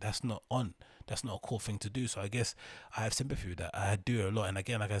I mean? That's not a cool thing to do. So I guess I have sympathy with that. I do it a lot. And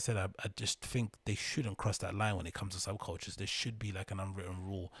again, like I said, I just think they shouldn't cross that line when it comes to subcultures. There should be like an unwritten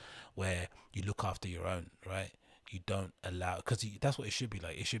rule where you look after your own, right? You don't allow, because that's what it should be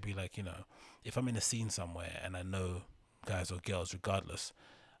like. It should be like, you know, if I'm in a scene somewhere and I know guys or girls, regardless,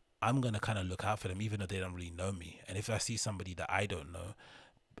 I'm going to kind of look out for them, even though they don't really know me. And if I see somebody that I don't know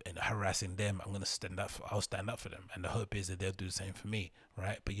and harassing them, I'll stand up for them. And the hope is that they'll do the same for me,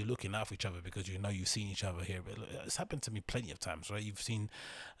 right? But you're looking out for each other because you know you've seen each other here. But it's happened to me plenty of times, right? You've seen,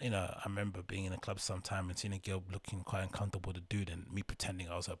 you know, I remember being in a club sometime and seeing a girl looking quite uncomfortable with a dude, and me pretending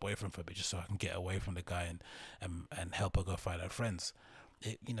I was her boyfriend for a bit just so I can get away from the guy and help her go find her friends.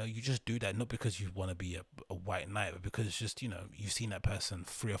 You know, you just do that not because you want to be a white knight, but because it's just, you know, you've seen that person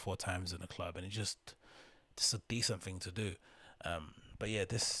 3 or 4 times in a club, and it's a decent thing to do. But yeah,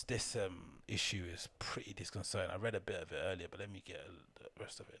 this issue is pretty disconcerting. I read a bit of it earlier, but let me get the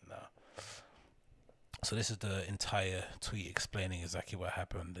rest of it now. So this is the entire tweet explaining exactly what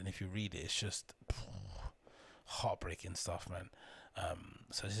happened, and if you read it, it's just heartbreaking stuff, man.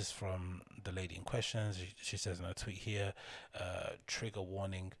 So this is from the lady in question. She says in a tweet here, trigger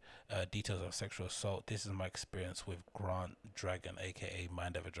warning, details of sexual assault. This is my experience with Grant Dragon, aka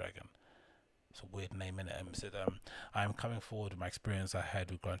Mind of a Dragon. It's a weird name, innit? Said, I'm coming forward with my experience I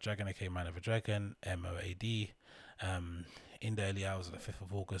had with Grant Dragon, aka Mind of a Dragon, MOAD. In the early hours of the 5th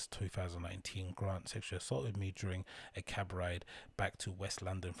of August 2019, Grant sexually assaulted me during a cab ride back to West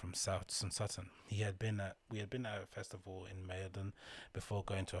London from South St Sutton. We had been at a festival in Maiden before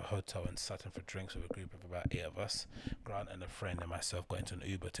going to a hotel in Sutton for drinks with a group of about 8 of us. Grant and a friend and myself got into an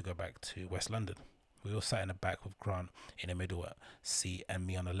Uber to go back to West London. We all sat in the back with Grant in the middle seat and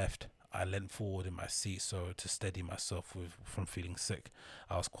me on the left. I leant forward in my seat so to steady myself from feeling sick.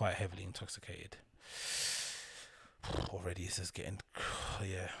 I was quite heavily intoxicated. Already this is getting,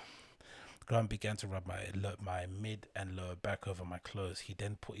 yeah. Grant began to rub my mid and lower back over my clothes. He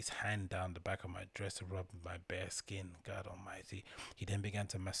then put his hand down the back of my dress to rub my bare skin. God almighty. He then began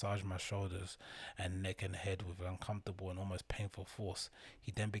to massage my shoulders and neck and head with uncomfortable and almost painful force.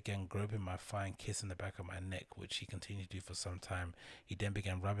 He then began groping my thigh and kissing the back of my neck, which he continued to do for some time. He then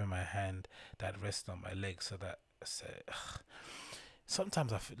began rubbing my hand that rested on my leg so that I said,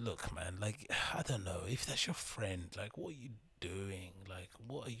 sometimes I feel, look, man, like, I don't know, if that's your friend, like, what are you doing? Like,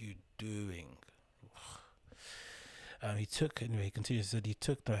 what are you doing? He continues, said he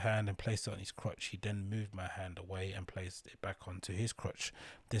took the hand and placed it on his crotch. He then moved my hand away and placed it back onto his crotch,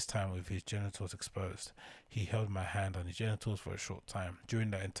 this time with his genitals exposed. He held my hand on his genitals for a short time. During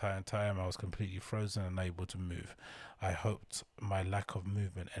that entire time, I was completely frozen and unable to move. I hoped my lack of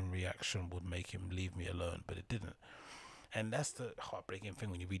movement and reaction would make him leave me alone, but it didn't. And that's the heartbreaking thing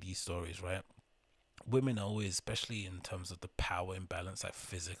when you read these stories, right? Women are always, especially in terms of the power imbalance, like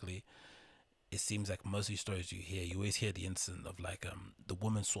physically, it seems like most of these stories you always hear the incident of like the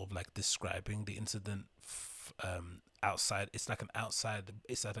woman sort of like describing the incident outside. It's like an out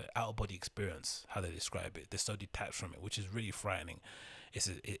of body experience, how they describe it. They're so detached from it, which is really frightening.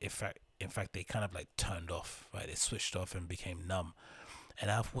 In fact, they kind of like turned off, right? They switched off and became numb.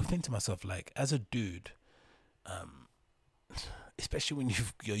 And I would think to myself, like, as a dude, especially when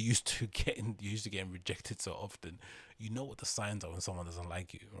you're used to getting rejected so often, you know what the signs are when someone doesn't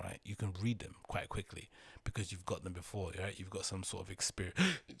like you, right? You can read them quite quickly because you've got them before, right? You've got some sort of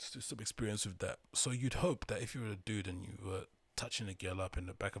experience with that. So you'd hope that if you were a dude and you were touching a girl up in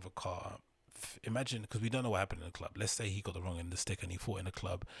the back of a car, imagine, because we don't know what happened in the club. Let's say he got the wrong end of the stick and he thought in the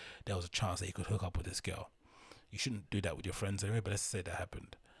club there was a chance that he could hook up with this girl. You shouldn't do that with your friends anyway, but let's say that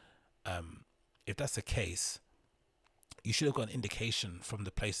happened. If that's the case, you should have got an indication from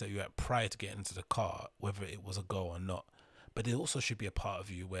the place that you were at prior to getting into the car, whether it was a go or not. But there also should be a part of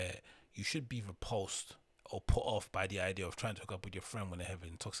you where you should be repulsed or put off by the idea of trying to hook up with your friend when they're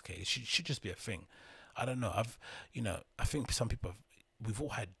heavily intoxicated. It should just be a thing. I don't know. I think some people, we've all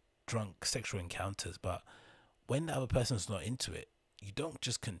had drunk sexual encounters, but when the other person's not into it, you don't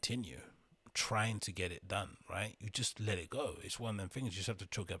just continue trying to get it done, right? You just let it go. It's one of them things. You just have to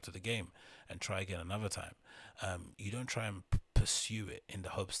chalk up to the game and try again another time. You don't try and pursue it in the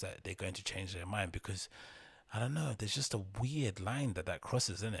hopes that they're going to change their mind, because I don't know, there's just a weird line that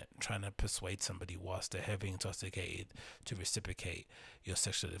crosses in it, trying to persuade somebody whilst they're heavily intoxicated to reciprocate your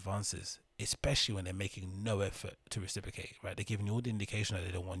sexual advances. especially when they're making no effort to reciprocate, right? They're giving you all the indication that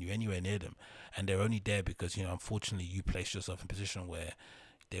they don't want you anywhere near them, and they're only there because, you know, unfortunately you placed yourself in a position where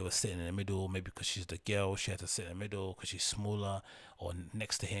they were sitting in the middle, maybe because she's the girl, she had to sit in the middle because she's smaller, or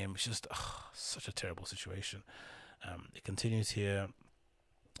next to him. It's just such a terrible situation. It continues here.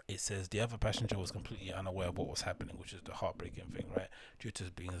 It says the other passenger was completely unaware of what was happening, which is the heartbreaking thing, right? Due to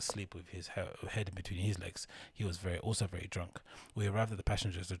being asleep with his head in between his legs, he was also very drunk. We arrived at the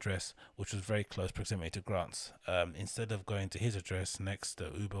passenger's address, which was very close proximity to Grant's. Instead of going to his address next,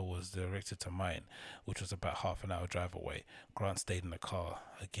 the Uber was directed to mine, which was about half an hour drive away. Grant stayed in the car.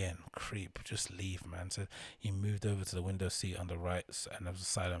 Again, creep, just leave, man. So he moved over to the window seat on the right, and I was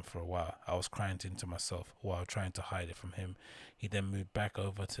silent for a while. I was crying to myself while trying to hide it from him. He then moved back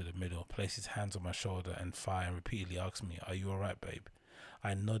over to the middle, placed his hands on my shoulder and thigh, and repeatedly asked me, "Are you alright, babe?"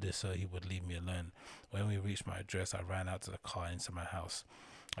 I nodded so he would leave me alone. When we reached my address, I ran out to the car and into my house.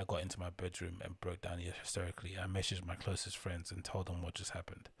 I got into my bedroom and broke down hysterically. I messaged my closest friends and told them what just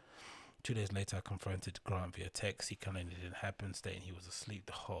happened. 2 days later, I confronted Grant via text. He claimed it didn't happen, stating he was asleep.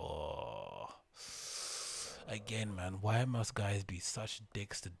 Again, man, why must guys be such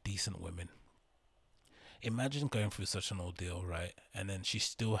dicks to decent women? Imagine going through such an ordeal, right? And then she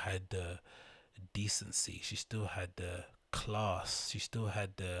still had the decency, she still had the class, she still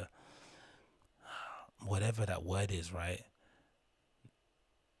had the whatever that word is, right?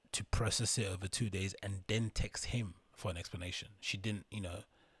 To process it over 2 days and then text him for an explanation. She didn't, you know.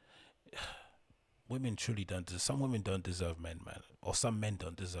 Women truly don't. Some women don't deserve men, man, or some men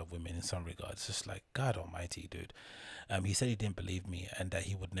don't deserve women in some regards. It's just like, God Almighty, dude. He said he didn't believe me and that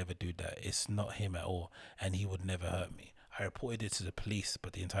he would never do that. It's not him at all, and he would never hurt me. I reported it to the police,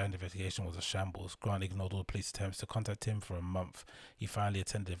 but the entire investigation was a shambles. Grant ignored all the police attempts to contact him for a month. He finally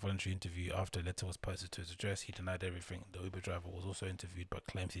attended a voluntary interview after a letter was posted to his address. He denied everything. The Uber driver was also interviewed, but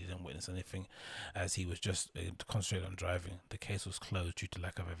claims he didn't witness anything, as he was just concentrated on driving. The case was closed due to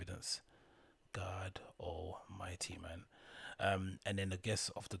lack of evidence. God Almighty, man. And then I guess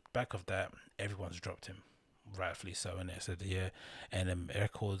off the back of that, everyone's dropped him, rightfully so. And it said, yeah, and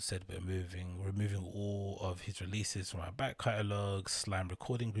Records said we're removing all of his releases from our back catalogue. Slime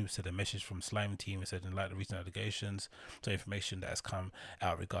Recording Group said a message from Slime team said, in light of recent allegations, so information that has come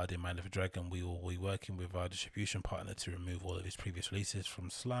out regarding Mind of a Dragon, we will be working with our distribution partner to remove all of his previous releases from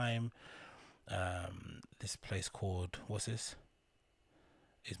Slime. This place called, what's this?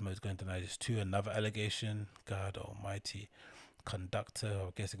 Ismo is going to deny this too. Another allegation. God Almighty. Conductor,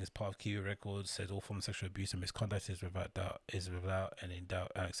 I'm guessing is part of Kiwi Records, says all forms of sexual abuse and misconduct is without any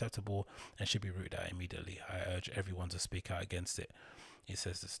doubt unacceptable and should be rooted out immediately. I urge everyone to speak out against it. It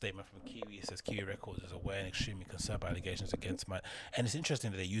says the statement from Kiwi. It says Kiwi Records is aware and extremely concerned by allegations against my. And it's interesting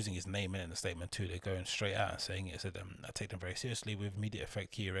that they're using his name in the statement too. They're going straight out and saying it. Said I take them very seriously. With immediate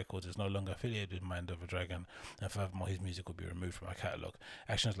effect, Kiwi Records is no longer affiliated with Mind of a Dragon, and furthermore, his music will be removed from our catalogue.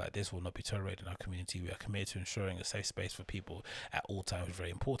 Actions like this will not be tolerated in our community. We are committed to ensuring a safe space for people at all times. Is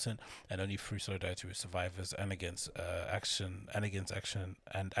very important, and only through solidarity with survivors and action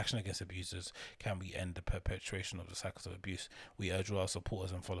against abusers can we end the perpetuation of the cycles of abuse. We urge all our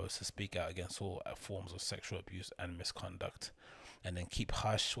supporters and followers to speak out against all forms of sexual abuse and misconduct. And then keep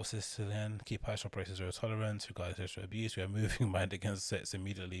hush. What's this then? Keep hush. Operation Zero Tolerance regarding sexual abuse. We are moving Mind against sex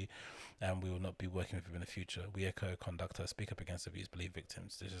immediately, and we will not be working with him in the future. We echo conductor. Speak up against abuse. Believe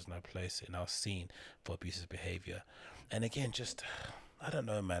victims. There is no place in our scene for abusive behavior. And again, just I don't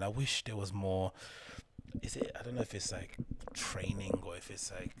know, man. I wish there was more. I don't know if it's like training or if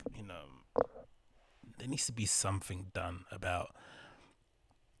it's like, you know, there needs to be something done about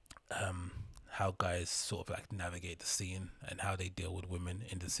how guys sort of like navigate the scene and how they deal with women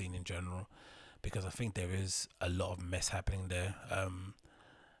in the scene in general, because I think there is a lot of mess happening there.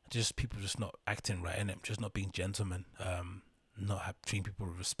 Just people just not acting right, and just not being gentlemen, not treating people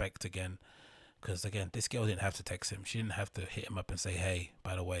with respect again. Because again, this girl didn't have to text him. She didn't have to hit him up and say, hey,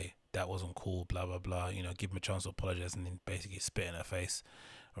 by the way, that wasn't cool, blah blah blah, you know, give him a chance to apologize and then basically spit in her face,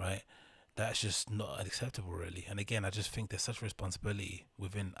 right? That's just not acceptable, really. And again, I just think there's such responsibility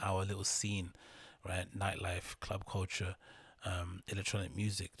within our little scene, right? Nightlife, club culture, electronic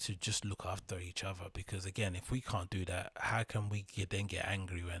music, to just look after each other. Because again, if we can't do that, how can we then get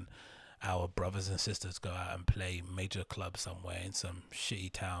angry when our brothers and sisters go out and play major clubs somewhere in some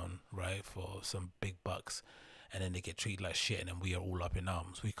shitty town, right, for some big bucks, and then they get treated like shit, and then we are all up in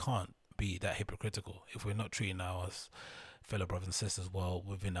arms? We can't be that hypocritical if we're not treating our fellow brothers and sisters well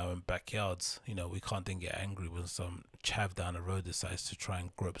within our own backyards. You know, we can't then get angry when some chav down the road decides to try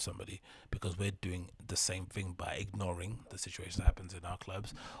and grope somebody, because we're doing the same thing by ignoring the situation that happens in our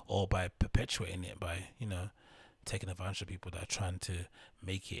clubs, or by perpetuating it by, you know, taking advantage of people that are trying to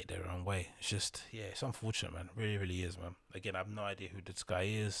make it their own way. It's just, yeah, it's unfortunate, man. Really, really is, man. Again, I have no idea who this guy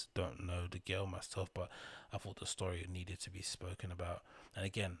is. Don't know the girl myself, but I thought the story needed to be spoken about. And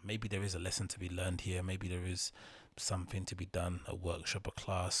again, maybe there is a lesson to be learned here. Maybe there is something to be done, a workshop, a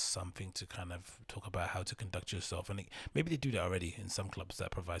class, something to kind of talk about how to conduct yourself. And maybe they do that already in some clubs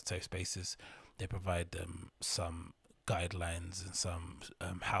that provide safe spaces. They provide some guidelines and some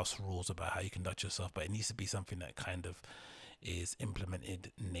house rules about how you conduct yourself, but it needs to be something that kind of is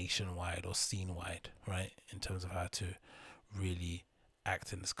implemented nationwide or scene wide, right, in terms of how to really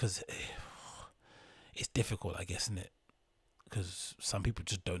act in this, because it's difficult, I guess, isn't it? Because some people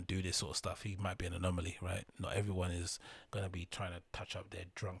just don't do this sort of stuff. He might be an anomaly, right? Not everyone is going to be trying to touch up their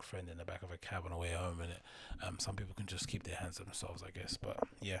drunk friend in the back of a cab on the way home, and some people can just keep their hands to themselves, I guess. But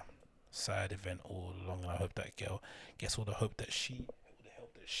yeah, sad event all along, and I hope that girl gets all the help that she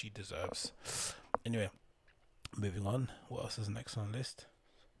deserves. Anyway, moving on. What else is next on the list?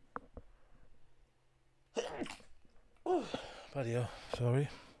 Oh, bloody hell, sorry.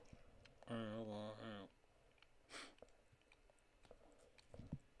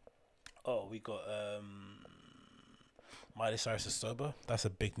 Oh, we got Miley Cyrus is sober. That's a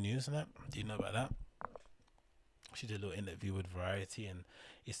big news, isn't it? Do you know about that? She did a little interview with Variety and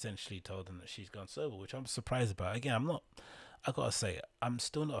essentially told them that she's gone sober, which I'm surprised about. Again, I gotta say, I'm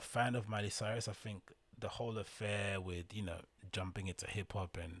still not a fan of Miley Cyrus. I think the whole affair with, jumping into hip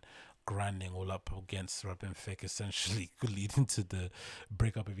hop and grinding all up against Robin Thicke essentially leading to the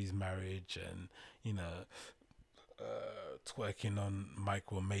breakup of his marriage, and twerking on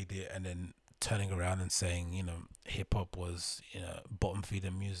Michael Made It, and then turning around and saying, hip hop was, bottom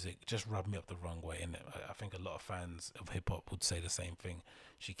feeder music, just rubbed me up the wrong way. And I think a lot of fans of hip hop would say the same thing.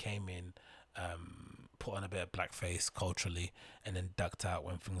 She came in, put on a bit of blackface culturally, and then ducked out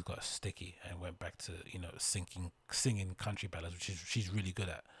when things got sticky and went back to, singing country ballads, which she's really good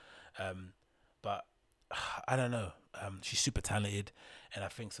at. But I don't know. She's super talented, and I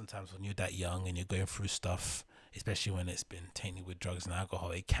think sometimes when you're that young and you're going through stuff, especially when it's been tainted with drugs and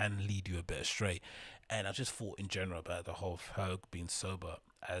alcohol, it can lead you a bit astray. And I just thought in general about the whole of her being sober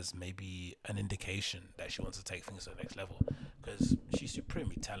as maybe an indication that she wants to take things to the next level, because she's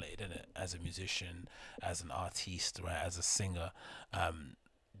supremely talented in it, as a musician, as an artiste, right, as a singer.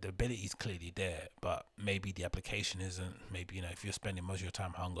 The ability is clearly there, but maybe the application isn't. Maybe, if you're spending most of your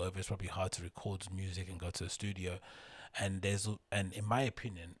time hungover, it's probably hard to record music and go to the studio. And in my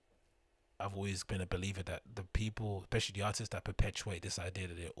opinion, I've always been a believer that the people, especially the artists that perpetuate this idea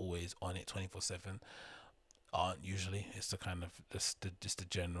that they're always on it 24/7, aren't usually. It's the kind of just the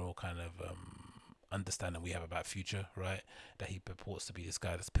general kind of understanding we have about Future, right? That he purports to be this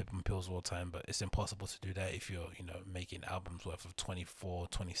guy that's pipping pills all the time, but it's impossible to do that if you're, making albums worth of 24,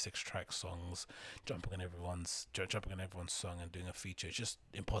 26 track songs, jumping on everyone's song and doing a feature. It's just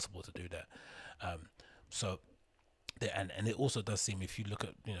impossible to do that. And it also does seem, if you look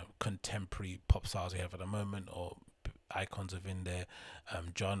at contemporary pop stars we have at the moment, or icons within their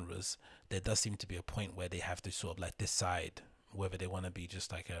genres, there does seem to be a point where they have to sort of like decide whether they want to be just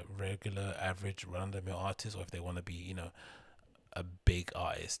like a regular average run-of-the-mill artist, or if they want to be a big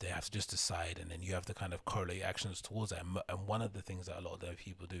artist. They have to just decide, and then you have to kind of correlate actions towards that. And one of the things that a lot of the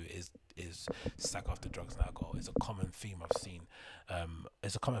people do is sack off the drugs and alcohol. It's a common theme I've seen.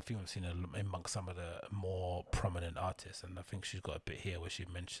 Amongst some of the more prominent artists, and I think she's got a bit here where she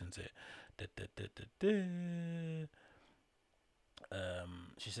mentions it.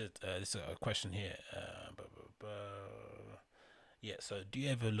 She said, this is a question here. Yeah, so do you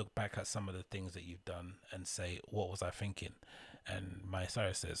ever look back at some of the things that you've done and say, what was I thinking? And Miley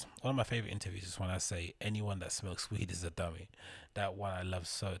Cyrus says, one of my favorite interviews is when I say, anyone that smokes weed is a dummy. That one I love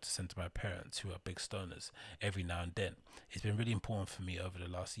so to send to my parents, who are big stoners, every now and then. It's been really important for me over the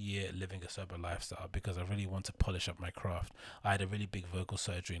last year living a sober lifestyle, because I really want to polish up my craft. I had a really big vocal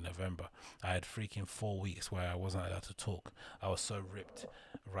surgery in November. I had freaking 4 weeks where I wasn't allowed to talk. I was so ripped,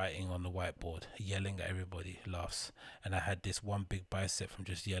 writing on the whiteboard, yelling at everybody, laughs. And I had this one big bicep from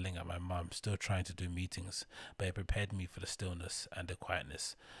just yelling at my mum, still trying to do meetings, but it prepared me for the stillness and the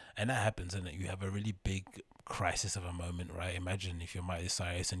quietness. And that happens, and you have a really big crisis of a moment, right? Imagine if you're Miley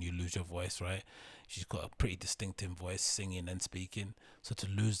Cyrus and you lose your voice, right? She's got a pretty distinctive voice, singing and speaking. So to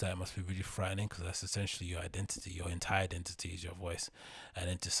lose that must be really frightening, because that's essentially your identity. Your entire identity is your voice, and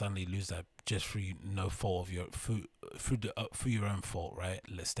then to suddenly lose that just through no fault of your through your own fault, right?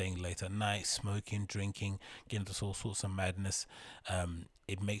 Staying late at night, smoking, drinking, getting into all sorts of madness.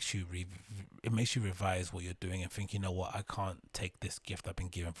 It makes you revise what you're doing and think, you know what, I can't take this gift I've been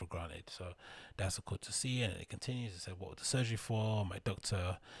given for granted. So that's good to see. And it continues. It said, what was the surgery for? My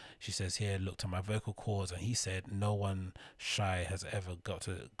doctor, she says here, looked at my vocal vocal cords, and he said no one shy has ever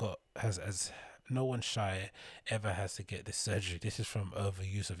no one shy ever has to get this surgery. This is from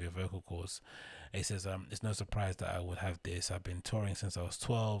overuse of your vocal cords. He says, it's no surprise that I would have this. I've been touring since I was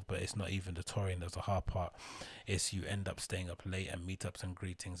 12, but it's not even the touring that's the hard part. It's you end up staying up late and meetups and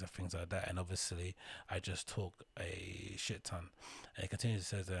greetings and things like that. And obviously, I just talk a shit ton. And he continues,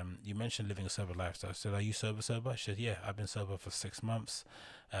 says, you mentioned living a sober lifestyle. I said, are you sober? I said, yeah, I've been sober for 6 months.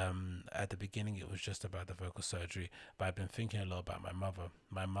 At the beginning, it was just about the vocal surgery, but I've been thinking a lot about my mother.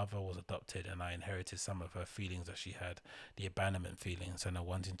 My mother was adopted, and I inherited some of her feelings that she had, the abandonment feelings, and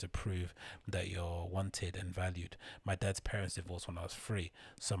wanting to prove that you're wanted and valued. My dad's parents divorced when I was 3,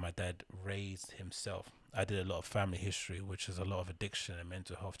 so my dad raised himself. I did a lot of family history, which is a lot of addiction and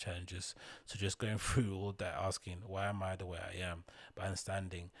mental health challenges. So just going through all that, asking, why am I the way I am? By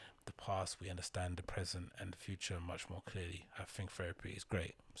understanding the past, we understand the present and the future much more clearly. I think therapy is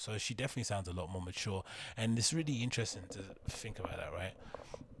great. So she definitely sounds a lot more mature. And it's really interesting to think about that, right?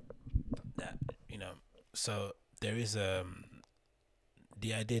 That, so there is the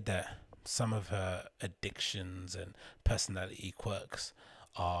idea that some of her addictions and personality quirks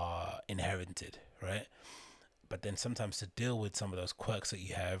are inherited, right? But then sometimes to deal with some of those quirks that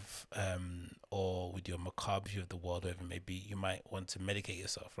you have, or with your macabre view of the world, whatever it may be, you might want to medicate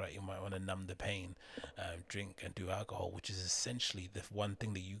yourself, right? You might want to numb the pain, drink and do alcohol, which is essentially the one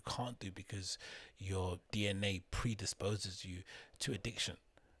thing that you can't do because your DNA predisposes you to addiction.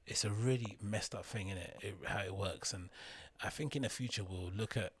 It's a really messed up thing, isn't it? How it works. And I think in the future we'll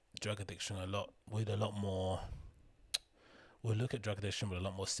look at drug addiction we'll look at drug addiction with a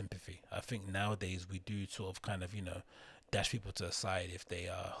lot more sympathy. I think nowadays we do sort of kind of, dash people to the side if they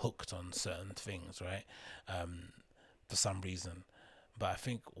are hooked on certain things, right? For some reason. But I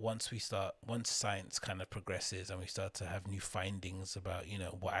think once science kind of progresses and we start to have new findings about,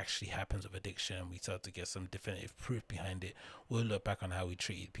 what actually happens with addiction, and we start to get some definitive proof behind it, we'll look back on how we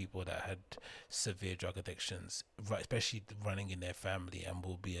treated people that had severe drug addictions, right, especially running in their family, and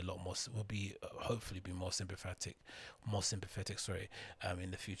we'll hopefully be more sympathetic,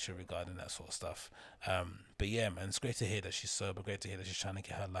 in the future regarding that sort of stuff. But yeah, man, it's great to hear that she's sober, great to hear that she's trying to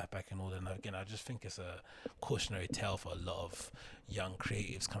get her life back in order. And again, I just think it's a cautionary tale for a lot of young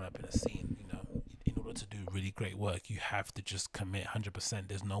creatives coming up in the scene. In order to do really great work, you have to just commit 100%.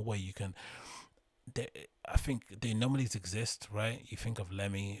 There's no way you can. I think the anomalies exist, right? You think of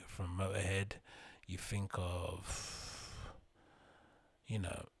Lemmy from Motorhead, you think of,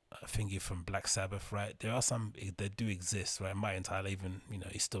 thinking from Black Sabbath, right? There are some that do exist, right? Martin Tyler, even,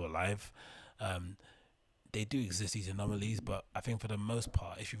 he's still alive. They do exist, these anomalies, but I think for the most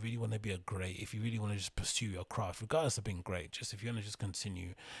part, if you really want to be if you really want to just pursue your craft, regardless of being great, just if you want to just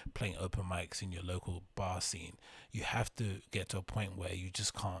continue playing open mics in your local bar scene, you have to get to a point where you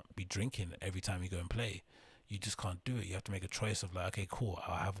just can't be drinking every time you go and play. You just can't do it. You have to make a choice of like, okay, cool,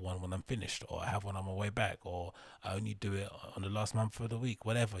 I'll have one when I'm finished, or I have one on my way back, or I only do it on the last month of the week,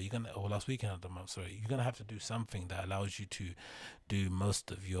 whatever. Or last weekend of the month, sorry. You're going to have to do something that allows you to do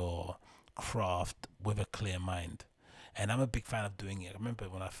most of your craft with a clear mind. And I'm a big fan of doing it. I remember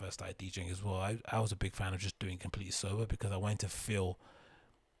when I first started DJing as well, I was a big fan of just doing completely sober, because I wanted to feel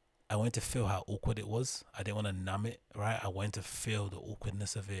how awkward it was. I didn't want to numb it, right? I wanted to feel the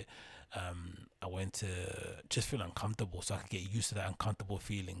awkwardness of it. I wanted to just feel uncomfortable, so I could get used to that uncomfortable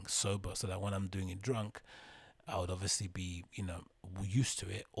feeling sober, so that when I'm doing it drunk, I would obviously be, used to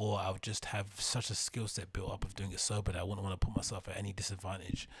it, or I would just have such a skill set built up of doing it sober that I wouldn't want to put myself at any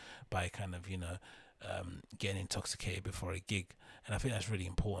disadvantage by kind of, getting intoxicated before a gig. And I think that's really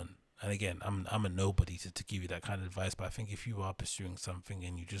important. And again, I'm a nobody to give you that kind of advice, but I think if you are pursuing something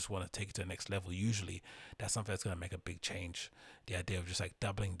and you just want to take it to the next level, usually that's something that's going to make a big change. The idea of just like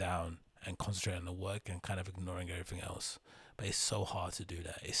doubling down and concentrating on the work and kind of ignoring everything else. But it's so hard to do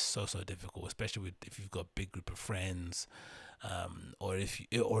that. It's so difficult, especially if you've got a big group of friends, or if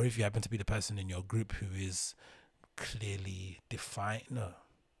you happen to be the person in your group who is clearly defined. No,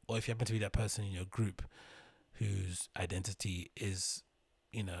 or if you happen to be that person in your group whose identity is,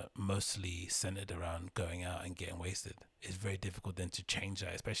 mostly centered around going out and getting wasted. It's very difficult then to change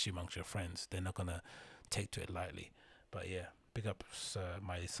that, especially amongst your friends. They're not gonna take to it lightly. But yeah, big up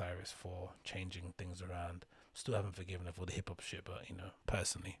Miley Cyrus for changing things around. Still haven't forgiven her for the hip hop shit, but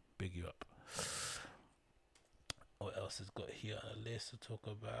personally, big you up. What else has got here on the list to talk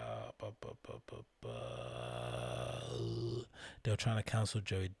about? They were trying to cancel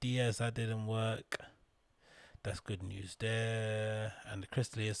Joey Diaz. That didn't work. That's good news there. And the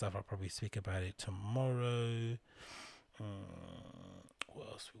Crystalia stuff, I'll probably speak about it tomorrow. What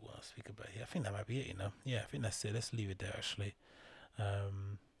else we want to speak about here? I think that might be it, Yeah, I think that's it. Let's leave it there, actually.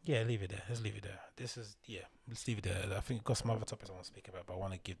 Yeah, leave it there. Let's leave it there. Let's leave it there. I think I've got some other topics I want to speak about, but I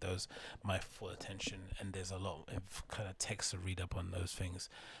want to give those my full attention. And there's a lot of kind of text to read up on those things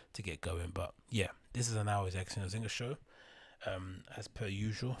to get going. But yeah, this is an hour's Agostinho Zinga show. As per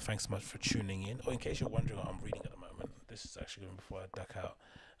usual, thanks so much for tuning in. Oh, in case you're wondering what I'm reading at the moment, this is actually going before I duck out.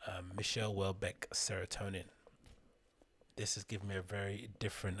 Michelle Welbeck, Serotonin. This has given me a very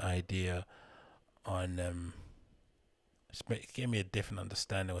different idea on it gave me a different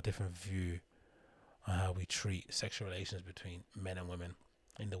understanding or different view on how we treat sexual relations between men and women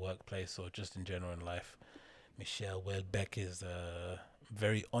in the workplace or just in general in life. Michelle Welbeck is a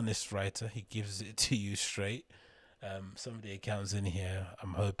very honest writer. He gives it to you straight. Some of the accounts in here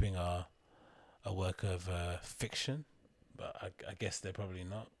I'm hoping are a work of fiction, but I guess they're probably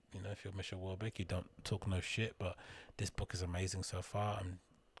not. You know, if you're Michelle Welbeck, you don't talk no shit, but this book is amazing so far. I'm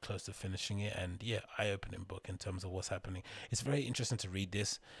close to finishing it, and yeah, eye-opening book in terms of what's happening. It's very interesting to read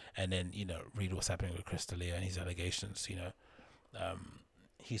this and then, you know, read what's happening with Chris D'Elia and his allegations. You know,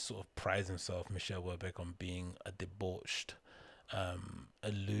 he sort of prides himself, Michelle Welbeck, on being a debauched,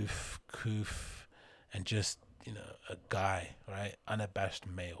 aloof, couth, and just, you know, a guy, right, unabashed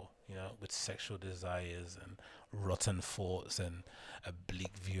male, you know, with sexual desires and rotten thoughts and a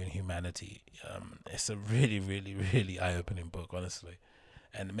bleak view in humanity. It's a really, really, really eye-opening book, honestly.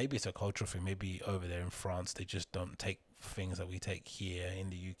 And maybe it's a cultural thing. Maybe over there in France, they just don't take things that we take here in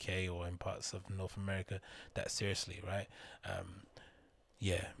the UK or in parts of North America that seriously, right?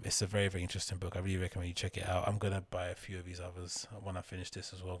 Yeah, it's a very, very interesting book. I really recommend you check it out. I'm going to buy a few of these others when I finish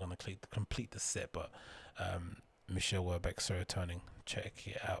this as well. I'm going to complete the set, but Michelle Welbeck, Serotonin, check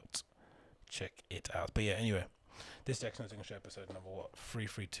it out. But yeah, anyway, this is the Agostinho Zinga Show episode number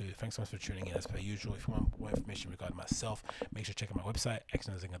 332. Thanks so much for tuning in as per usual. If you want more information regarding myself, make sure to check out my website,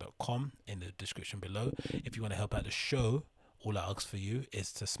 agostinhozinga.com, in the description below. If you want to help out the show, all I ask for you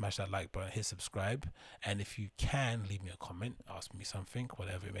is to smash that like button, hit subscribe, and if you can, leave me a comment, ask me something,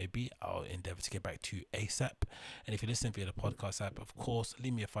 whatever it may be. I'll endeavor to get back to you ASAP. And if you're listening via the podcast app, of course,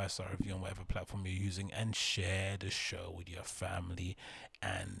 leave me a 5-star review on whatever platform you're using and share the show with your family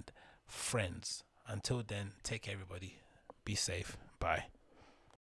and friends. Until then, take care, everybody. Be safe. Bye.